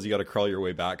knuckles. You gotta crawl your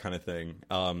way back, kind of thing.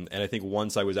 And I think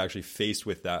once I was actually faced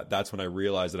with that, that's when I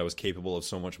realized that I was capable of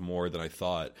so much more than I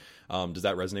thought. Does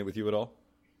that resonate with you at all?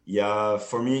 Yeah,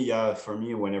 for me,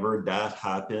 whenever that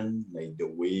happened, like the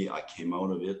way I came out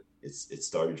of it, it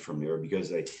started from there.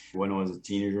 Because like when I was a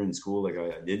teenager in school, like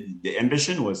I did, the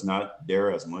ambition was not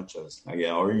there as much as, like, I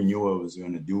already knew what I was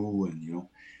going to do, and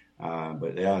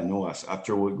but yeah, no,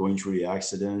 after going through the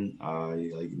accident,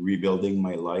 like rebuilding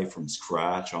my life from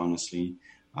scratch, honestly,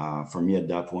 for me at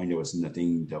that point, there was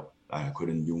nothing that I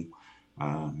couldn't do.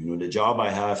 The job I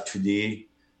have today,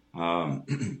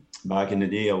 back in the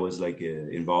day, I was like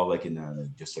involved like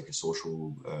in just like a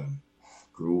social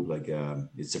group, like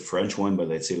it's a French one, but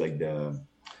let's say like the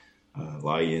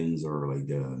Lions, or like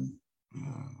the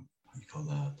what do you call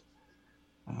that?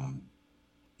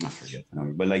 I forget,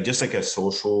 but like just like a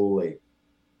social like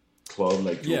club,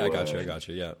 like I got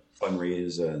you. Yeah,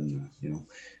 fundraise and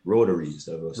Rotaries.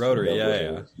 That was Rotary,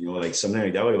 that was, like something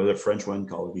like that. It was a French one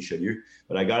called Richelieu,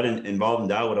 but I got involved in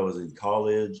that when I was in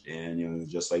college, and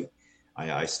just like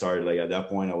I started, like at that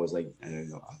point I was like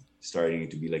starting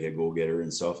to be like a go-getter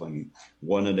and stuff. Like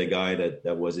one of the guy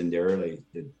that was in there, like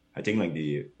I think like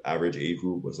the average age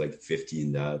group was like 50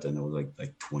 in that, and I was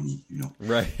like 20,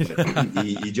 Right.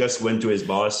 he just went to his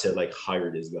boss, said like,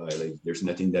 hire this guy. Like there's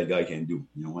nothing that guy can do,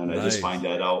 and nice. I just find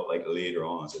that out like later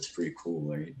on. So it's pretty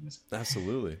cool. Right?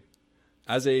 Absolutely.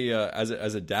 As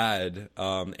a dad,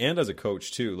 and as a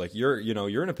coach too, like you're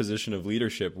in a position of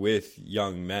leadership with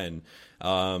young men.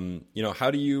 How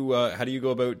do you go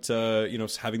about,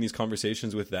 having these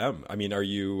conversations with them? I mean, are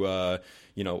you,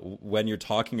 when you're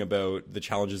talking about the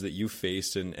challenges that you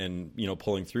faced and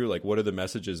pulling through, like what are the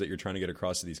messages that you're trying to get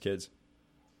across to these kids?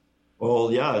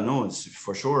 Well, yeah, no, it's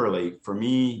for sure. Like for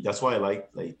me, that's why I like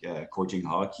coaching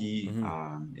hockey.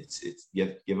 Mm-hmm. It's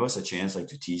give us a chance like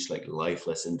to teach like life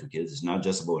lesson to kids. It's not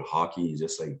just about hockey. It's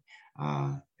just like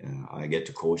I get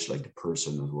to coach like the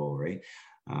person as well, right?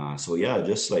 So yeah,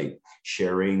 just like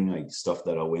sharing like stuff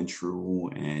that I went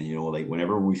through, and like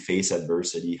whenever we face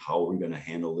adversity, how we're gonna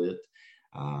handle it.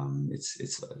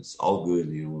 It's all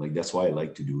good, like that's why I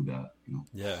like to do that.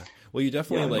 Yeah, well, you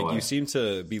definitely you seem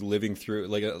to be living through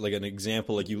like an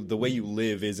example, like the way you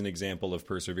live is an example of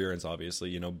perseverance,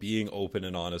 obviously, being open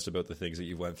and honest about the things that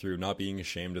you went through, not being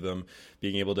ashamed of them,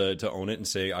 being able to own it and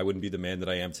say, I wouldn't be the man that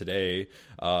I am today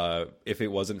if it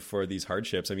wasn't for these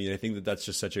hardships. I mean, I think that's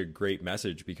just such a great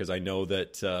message, because I know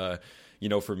that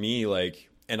for me, like,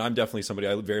 and I'm definitely somebody,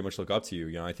 I very much look up to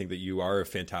you. I think that you are a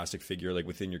fantastic figure, like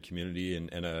within your community, and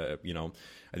I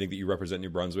think that you represent New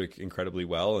Brunswick incredibly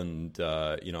well, and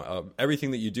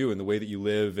everything that you do and the way that you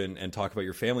live and talk about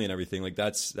your family and everything, like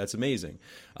that's amazing.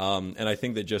 And I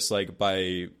think that just like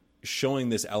by showing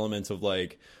this element of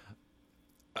like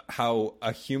how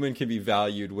a human can be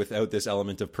valued without this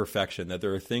element of perfection, that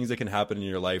there are things that can happen in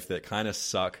your life that kind of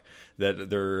suck, that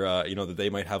they're, that they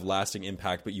might have lasting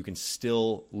impact, but you can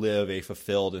still live a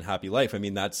fulfilled and happy life. I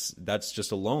mean, that's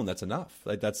just alone, that's enough.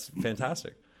 Like, that's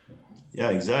fantastic.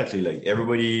 Yeah, exactly. Like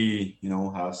everybody,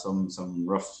 has some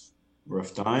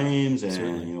rough times, and,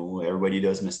 certainly. Everybody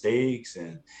does mistakes.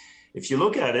 And if you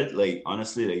look at it, like,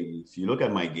 honestly, like if you look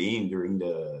at my game during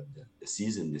the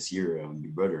season this year,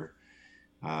 Big Brother,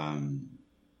 I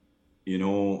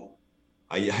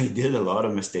did a lot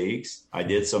of mistakes. I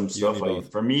did some stuff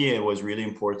for me, it was really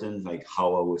important, like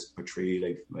how I was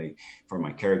portrayed, like for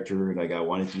my character, like I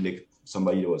wanted to be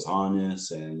somebody that was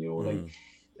honest, and, like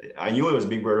I knew it was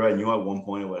Big Brother. I knew at one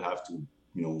point I would have to,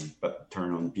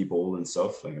 turn on people and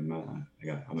stuff. Like I'm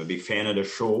a big fan of the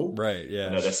show. Right. Yeah.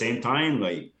 But at the same time,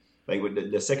 like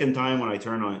with the second time when I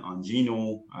turned on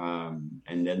Gino,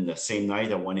 and then the same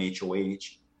night I won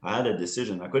HOH, I had a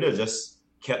decision. I could have just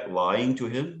kept lying to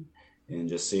him and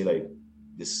just say like,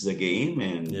 this is a game,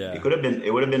 and it would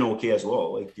have been okay as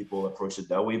well. Like people approach it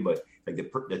that way, but like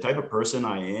the type of person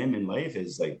I am in life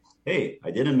is like, hey,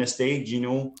 I did a mistake,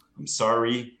 Gino. I'm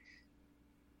sorry.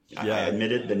 I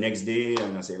admit it the next day,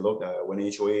 and I say, look, I went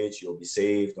HOH, you'll be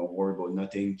safe. Don't worry about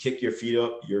nothing. Kick your feet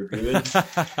up. You're good.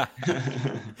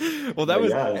 Well, that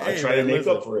was, I try to make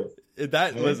up for it.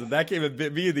 That came a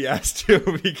bit me in the ass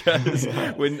too, because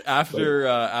when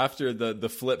after the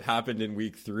flip happened in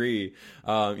week 3,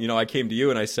 I came to you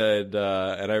and I said,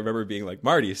 and I remember being like,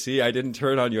 Marty, see, I didn't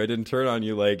turn on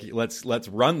you. Like, let's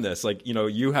run this. Like,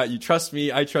 you trust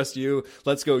me, I trust you.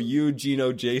 Let's go, you,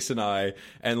 Gino, Jason,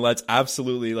 and let's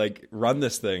absolutely like run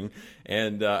this thing.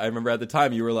 And I remember at the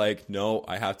time you were like, no,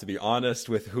 I have to be honest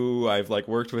with who I've like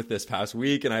worked with this past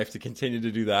week, and I have to continue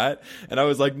to do that. And I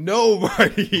was like, no,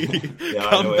 Marty,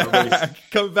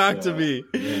 come back to me.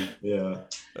 Yeah.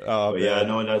 Oh, yeah,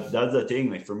 no, that's the thing.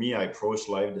 Like for me, I approach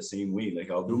life the same way. Like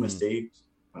I'll do mistakes,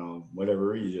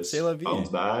 whatever. You just bounce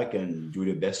back and do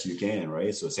the best you can,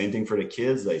 right? So same thing for the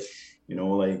kids. Like, you know,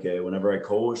 like whenever I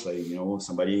coach, like, you know,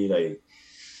 somebody like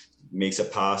makes a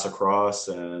pass across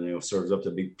and, you know, serves up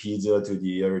the big pizza to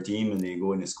the other team, and they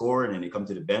go and they score, and then they come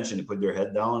to the bench and they put their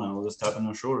head down, and I'll just tap on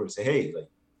their shoulder and say, hey, like,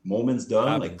 moment's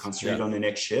done, like concentrate on the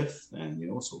next shift. And, you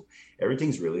know, so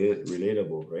everything's really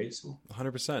relatable, right? So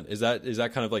 100%. Is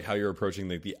that kind of like how you're approaching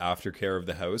like the aftercare of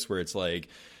the house, where it's like,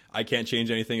 I can't change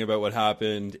anything about what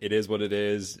happened, it is what it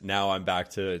is, now I'm back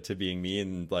to being me,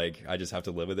 and like I just have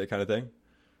to live with it kind of thing?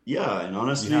 Yeah, and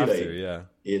honestly, like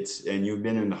it's, and you've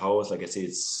been in the house, like I say,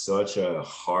 it's such a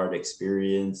hard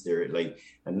experience there. Like,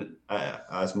 and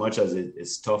as much as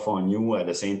it's tough on you, at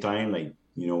the same time, like,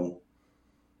 you know,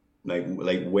 like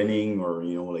winning or,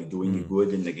 you know, like doing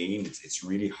good in the game, it's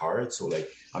really hard. So like,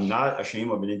 I'm not ashamed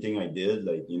of anything I did.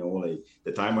 Like, you know, like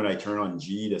the time when I turned on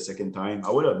G the second time,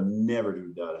 I would have never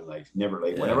do that in life. Never.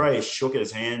 Like whenever I shook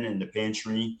his hand in the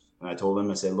pantry and I told him,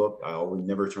 I said, look, I would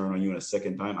never turn on you in a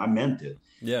second time, I meant it.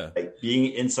 Yeah. Like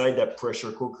being inside that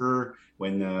pressure cooker,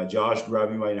 when Josh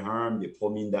grabbed me by the arm, they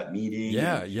pulled me in that meeting.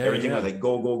 Everything was like,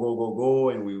 go.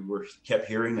 And we kept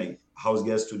hearing like house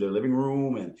guests to the living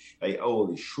room, and like,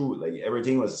 holy shoot, like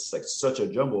everything was like such a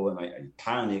jumble. And I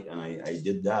panicked, and I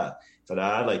did that. So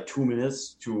I had like 2 minutes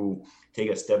to take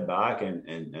a step back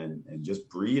and just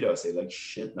breathe. I say like,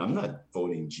 shit, I'm not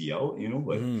voting G out, you know,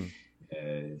 but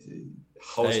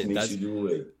house makes you do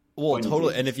like, well,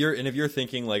 totally. And if you're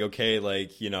thinking like, okay,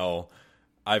 like, you know,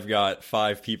 I've got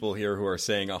 5 people here who are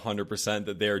saying 100%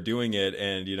 that they're doing it,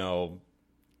 and, you know,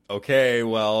 okay,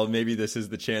 well, maybe this is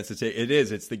the chance to take.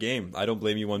 It's the game. I don't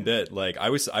blame you one bit. Like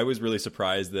I was really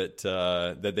surprised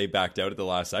that they backed out at the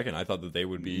last second. I thought that they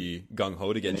would be gung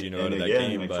ho to get Gino out of that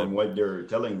game. Like, but from what they're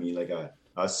telling me, like I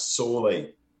was so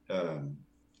like,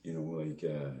 you know, like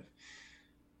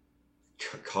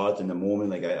caught in the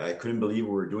moment. Like I couldn't believe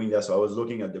we were doing that. So I was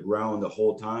looking at the ground the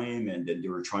whole time, and then they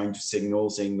were trying to signal,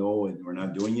 saying no, and we're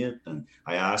not doing it. And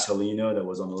I asked Helena, that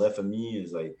was on the left of me,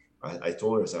 is like, I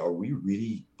told her, I said, are we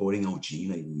really voting out Gene?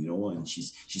 Like, you know, and she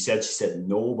said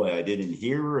no, but I didn't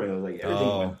hear her. And I was like,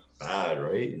 everything went bad,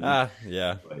 right? You know?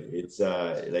 Yeah. But it's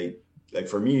like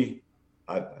for me,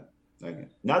 I like,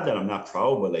 not that I'm not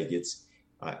proud, but like it's,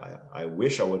 I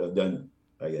wish I would have done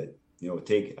like a, you know,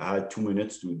 I had 2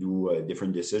 minutes to do a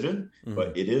different decision,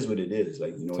 but it is what it is.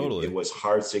 Like, you know, it was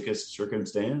hard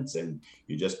circumstance, and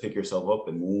you just pick yourself up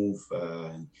and move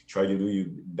and try to do your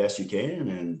best you can.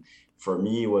 And for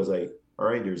me, it was like, all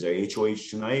right, there's a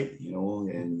HOH tonight, you know,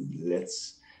 and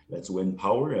let's win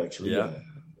power. Actually, I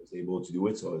was able to do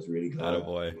it, so I was really glad. You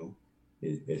know,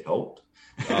 it helped.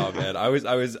 Oh man, I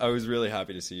was really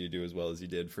happy to see you do as well as you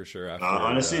did, for sure. After, I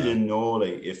honestly didn't know,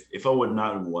 like, if I would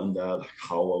not have won that, like,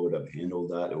 how I would have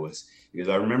handled that. It was because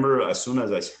I remember as soon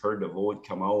as I heard the vote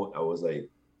come out, I was like,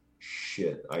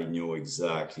 shit, I knew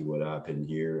exactly what happened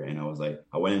here. And I was like,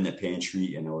 I went in the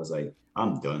pantry and I was like,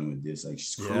 I'm done with this. Like,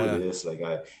 screw this. Like,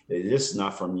 this is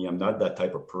not for me. I'm not that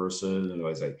type of person. And I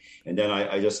was like, and then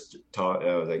I just thought,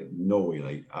 I was like, no way.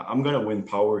 Like, I'm going to win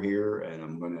power here, and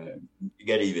I'm going to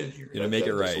get even here. You're going to make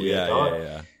it right.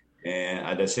 Yeah. And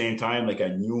at the same time, like, I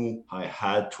knew I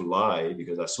had to lie,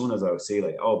 because as soon as I would say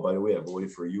like, oh, by the way, I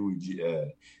voted for you,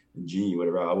 G,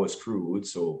 whatever, I was screwed.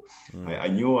 So I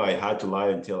knew I had to lie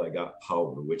until I got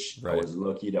power, which I was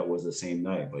lucky that was the same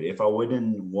night. But if I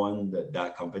wouldn't won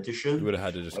that competition, you would have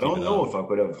had to just. I don't know if I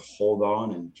could have hold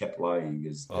on and kept lying.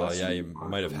 You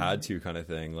might have had to, kind of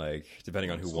thing, like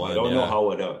depending on who won. I don't know how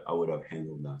I would have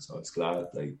handled that. So it's glad,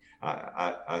 like,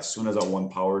 I as soon as I won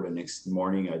power the next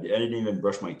morning, I didn't even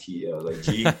brush my teeth. Like,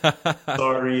 gee,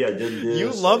 sorry, I did this.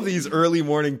 You love these early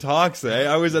morning talks, eh?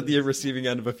 I was at the receiving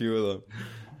end of a few of them.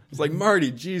 It's like,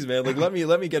 Marty, geez, man, like let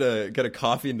me get a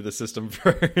coffee into the system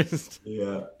first.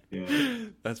 Yeah.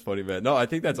 That's funny, man. No, I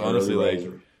think that's honestly like,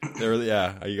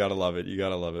 you gotta love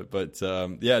it. But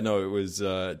it was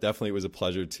definitely, it was a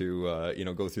pleasure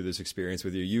to go through this experience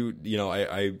with you.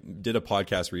 I did a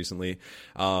podcast recently,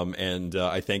 and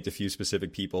I thanked a few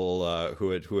specific people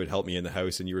who had helped me in the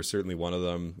house, and you were certainly one of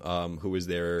them, who was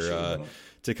there.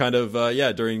 To kind of,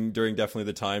 during definitely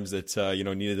the times that,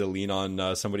 needed to lean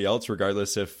on somebody else,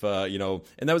 regardless if, and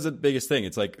that was the biggest thing.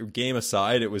 It's like, game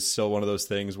aside, it was still one of those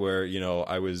things where,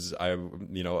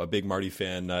 I'm a big Marty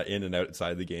fan in and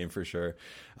outside the game, for sure.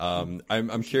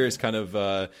 I'm curious kind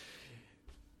of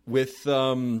with,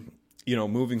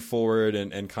 moving forward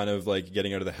and kind of like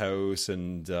getting out of the house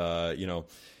and,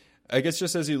 I guess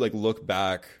just as you like look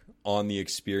back on the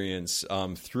experience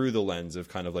through the lens of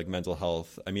kind of like mental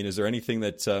health, I mean, is there anything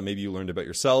that maybe you learned about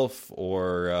yourself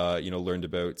or, learned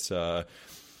about,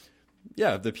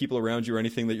 the people around you or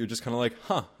anything that you're just kind of like,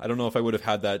 I don't know if I would have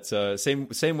had that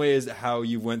same way as how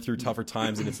you went through tougher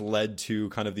times and it's led to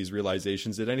kind of these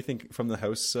realizations. Did anything from the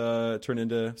house turn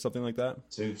into something like that?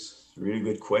 It's a really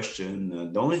good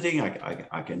question. The only thing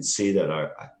I can say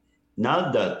that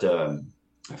not that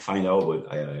I find out,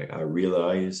 but I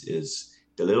realize is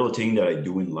the little thing that I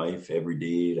do in life every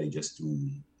day, like just to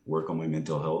work on my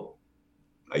mental health.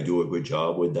 I do a good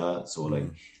job with that. So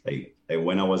like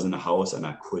when I was in the house and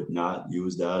I could not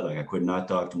use that, like I could not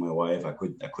talk to my wife. I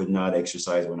could not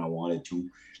exercise when I wanted to,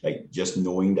 like just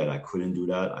knowing that I couldn't do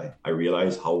that. I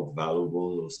realized how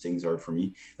valuable those things are for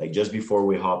me. Like just before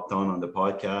we hopped on the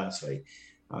podcast, like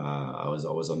I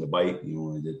was on the bike,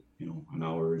 I did, an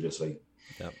hour, just like,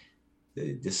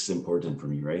 this is important for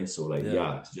me. Right. So like,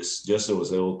 just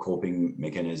those little coping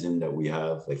mechanism that we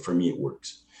have, like for me, it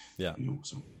works. Yeah.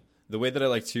 So. The way that I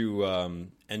like to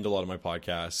end a lot of my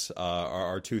podcasts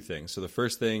are two things. So the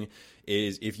first thing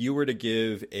is if you were to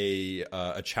give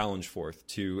a challenge forth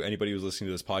to anybody who's listening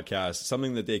to this podcast,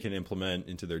 something that they can implement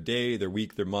into their day, their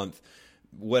week, their month,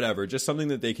 whatever, just something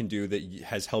that they can do that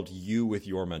has helped you with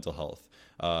your mental health.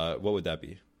 What would that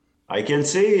be? I can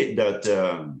say that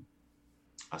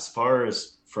as far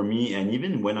as for me, and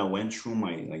even when I went through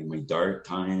my dark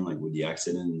time, like with the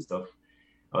accident and stuff,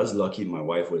 I was lucky my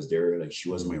wife was there. Like she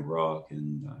was my rock,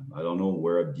 and I don't know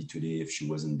where I'd be today if she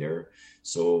wasn't there.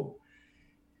 So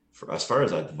as far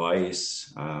as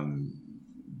advice,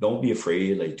 don't be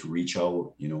afraid like to reach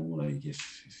out, like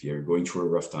if you're going through a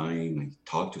rough time, like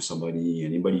talk to somebody,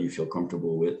 anybody you feel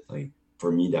comfortable with. Like for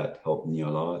me, that helped me a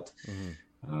lot.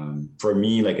 For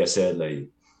me, like I said, like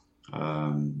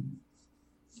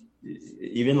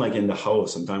even like in the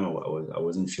house, sometimes I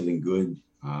wasn't feeling good.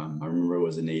 I remember I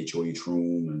was in the HOH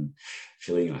room and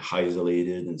feeling like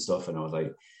isolated and stuff. And I was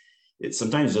like, it's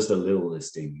sometimes just the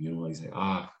littlest thing, like,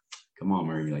 come on,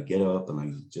 Murray, like get up and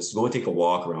like, just go take a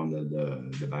walk around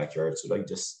the backyard. So like,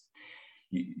 just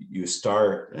you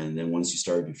start. And then once you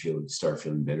start, you start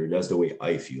feeling better. That's the way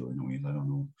I feel in a way. I don't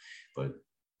know. But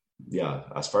yeah,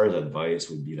 as far as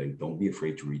advice would be like, don't be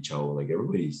afraid to reach out. Like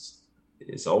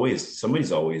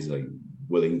somebody's always like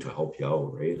willing to help you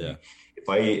out. Right. Yeah. Like,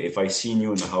 if I seen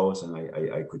you in the house and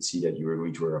I could see that you were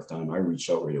going through a rough time, I reached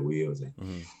out right away. I was like,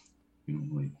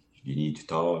 like you need to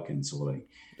talk. And so like,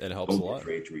 it helps a lot. Don't be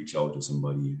afraid to reach out to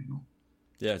somebody,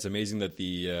 Yeah. It's amazing that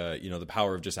the, the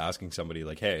power of just asking somebody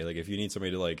like, hey, like if you need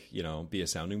somebody to like, be a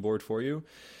sounding board for you,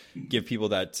 give people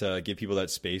that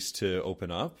space to open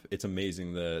up. It's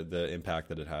amazing the impact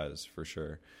that it has for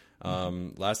sure.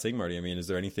 Last thing, Marty, I mean, is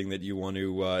there anything that you want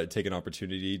to take an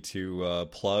opportunity to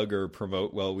plug or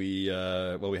promote while we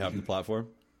have the platform?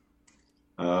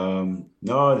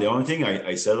 No, the only thing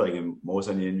I said, like in most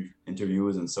of the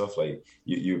interviews and stuff, like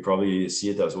you probably see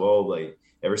it as well. Like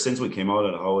ever since we came out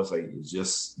of the house, like it's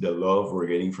just the love we're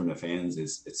getting from the fans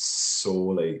it's so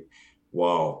like,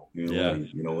 wow, 3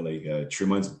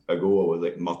 months ago I was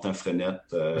like Martin Frenette,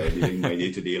 living my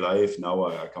day-to-day life. Now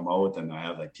I come out and I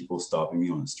have like people stopping me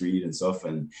on the street and stuff,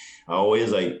 and I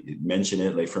always like mention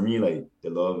it. Like for me, like the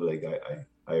love, like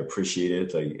I appreciate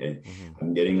it. Like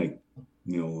I'm getting like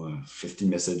 50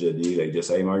 messages a day, like just,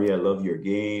 hey Marty, I love your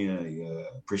game,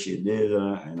 I appreciate it,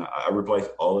 and I reply to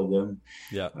all of them.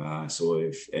 So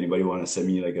if anybody want to send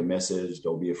me like a message,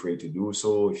 don't be afraid to do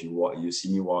so. If you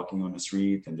see me walking on the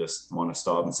street and just want to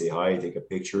stop and say hi, take a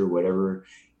picture, whatever,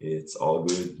 it's all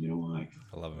good. Like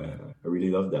I love it. I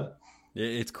really love that.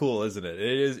 It's cool, isn't it?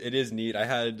 It is neat. I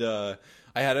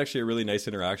had actually a really nice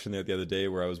interaction there the other day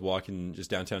where I was walking just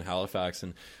downtown Halifax,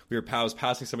 and I was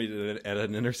passing somebody at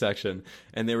an intersection,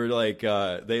 and they were like,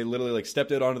 they literally like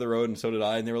stepped out onto the road, and so did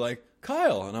I, and they were like,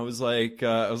 Kyle, and I was like,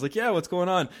 yeah, what's going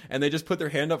on? And they just put their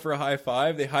hand up for a high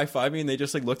five. They high-fived me, and they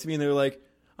just like looked at me, and they were like,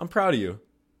 I'm proud of you.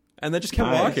 And they just kept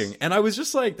walking. And I was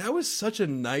just like, that was such a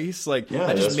nice, like,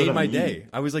 that just made my day.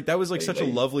 I was like, that was like such a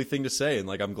lovely thing to say. And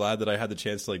like, I'm glad that I had the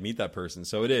chance to like meet that person.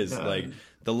 So it is like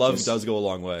the love does go a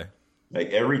long way.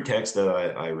 Like every text that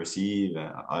I receive,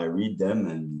 I read them,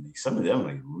 and some of them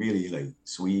like really like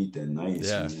sweet and nice.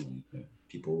 Yeah.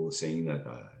 People saying that,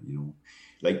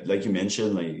 like you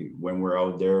mentioned, like when we're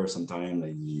out there, sometimes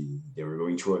like they were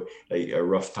going through a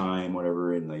rough time,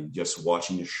 whatever, and like just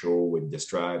watching the show would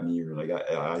distract me, or like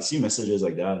I see messages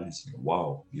like that, and it's like,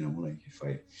 wow, like if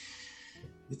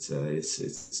it's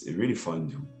really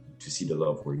fun see the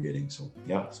love we're getting. So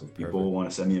yeah, so if people want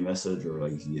to send me a message or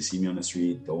like you see me on the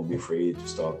street, don't be afraid to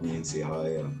stop me and say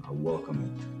hi. I welcome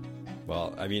it.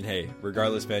 Well, I mean, hey,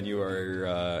 regardless, man, you are,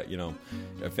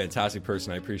 a fantastic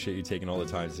person. I appreciate you taking all the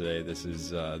time today.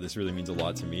 This really means a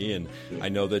lot to me, and I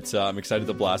know that I'm excited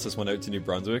to blast this one out to New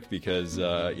Brunswick because,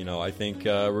 I think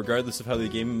regardless of how the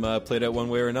game played out one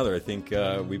way or another, I think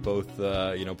we both,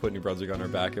 put New Brunswick on our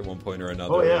back at one point or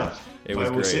another. Oh yeah, it was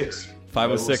great.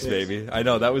 506, baby. I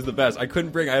know, that was the best. I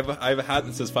couldn't bring. I have a hat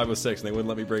that says 506, and they wouldn't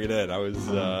let me bring it in. I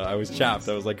was chapped.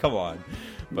 I was like, come on.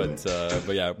 But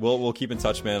yeah, we'll keep in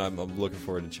touch, man. I'm looking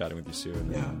forward to chatting with you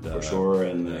soon. Yeah, for sure.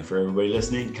 And for everybody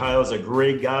listening, Kyle's a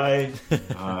great guy,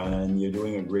 and you're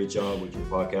doing a great job with your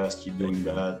podcast. Keep doing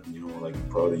that. I'm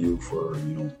proud of you for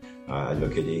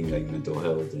advocating like mental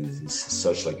health, and it's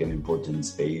such like an important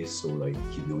space. So like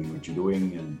keep doing what you're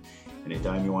doing, and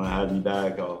anytime you want to have me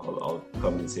back, I'll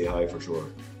come and say hi for sure.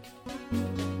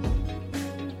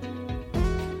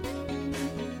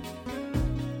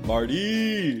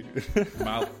 Marty!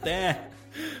 Martin!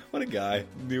 What a guy.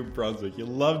 New Brunswick. You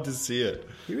love to see it.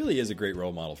 He really is a great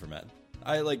role model for men.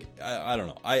 I don't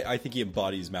know. I think he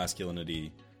embodies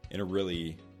masculinity in a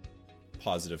really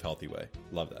positive, healthy way.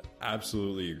 Love that.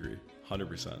 Absolutely agree.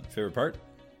 100%. Favorite part?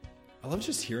 I love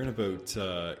just hearing about,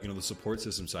 the support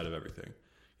system side of everything.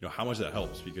 How much that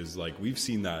helps, because like we've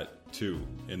seen that too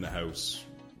in the house,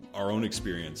 our own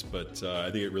experience. But I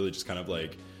think it really just kind of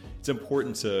like, it's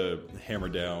important to hammer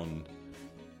down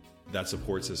that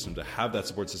support system, to have that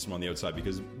support system on the outside,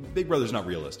 because Big Brother's not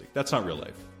realistic. That's not real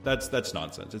life. That's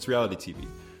nonsense. It's reality TV.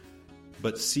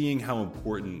 But seeing how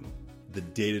important the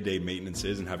day-to-day maintenance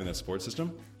is and having that support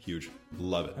system, huge.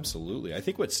 Love it. Absolutely. I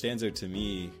think what stands out to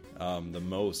me the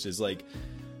most is like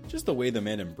just the way the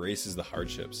man embraces the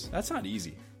hardships. That's not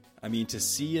easy. I mean, to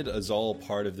see it as all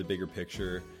part of the bigger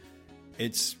picture,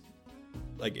 it's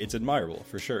admirable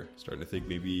for sure. Starting to think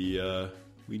maybe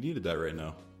we needed that right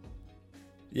now.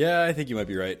 Yeah, I think you might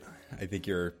be right. I think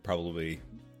you're probably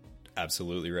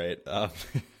absolutely right.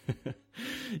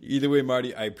 Either way,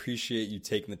 Marty, I appreciate you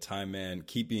taking the time, man.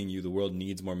 Keep being you. The world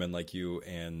needs more men like you,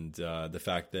 and the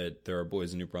fact that there are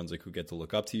boys in New Brunswick who get to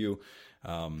look up to you,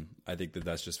 I think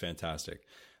that's just fantastic.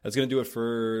 That's going to do it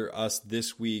for us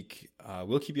this week.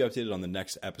 We'll keep you updated on the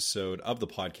next episode of the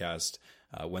podcast,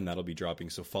 when that'll be dropping.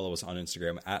 So follow us on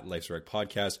Instagram at Life's a Wreck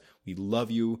Podcast. We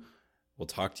love you. We'll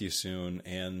talk to you soon,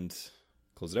 and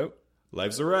close it out.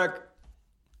 Life's a Wreck.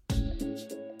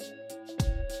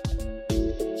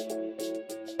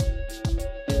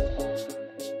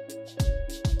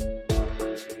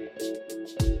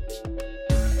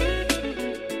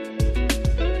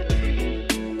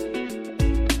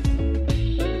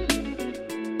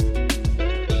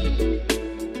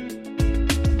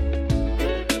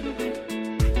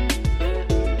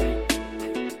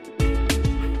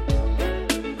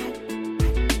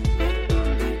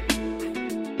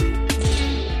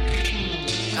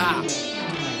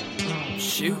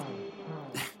 Shoot.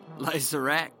 Life's a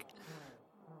wreck.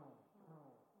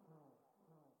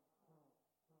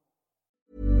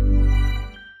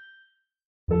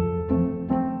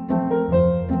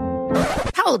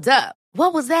 Hold up.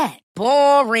 What was that?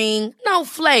 Boring. No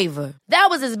flavor. That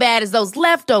was as bad as those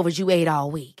leftovers you ate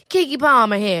all week. Keke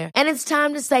Palmer here, and it's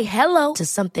time to say hello to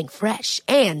something fresh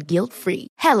and guilt-free.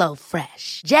 Hello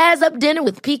Fresh. Jazz up dinner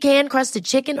with pecan-crusted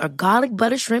chicken or garlic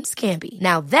butter shrimp scampi.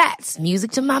 Now that's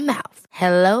music to my mouth.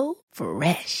 Hello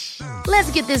Fresh.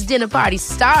 Let's get this dinner party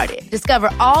started. Discover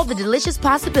all the delicious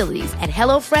possibilities at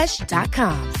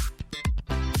HelloFresh.com.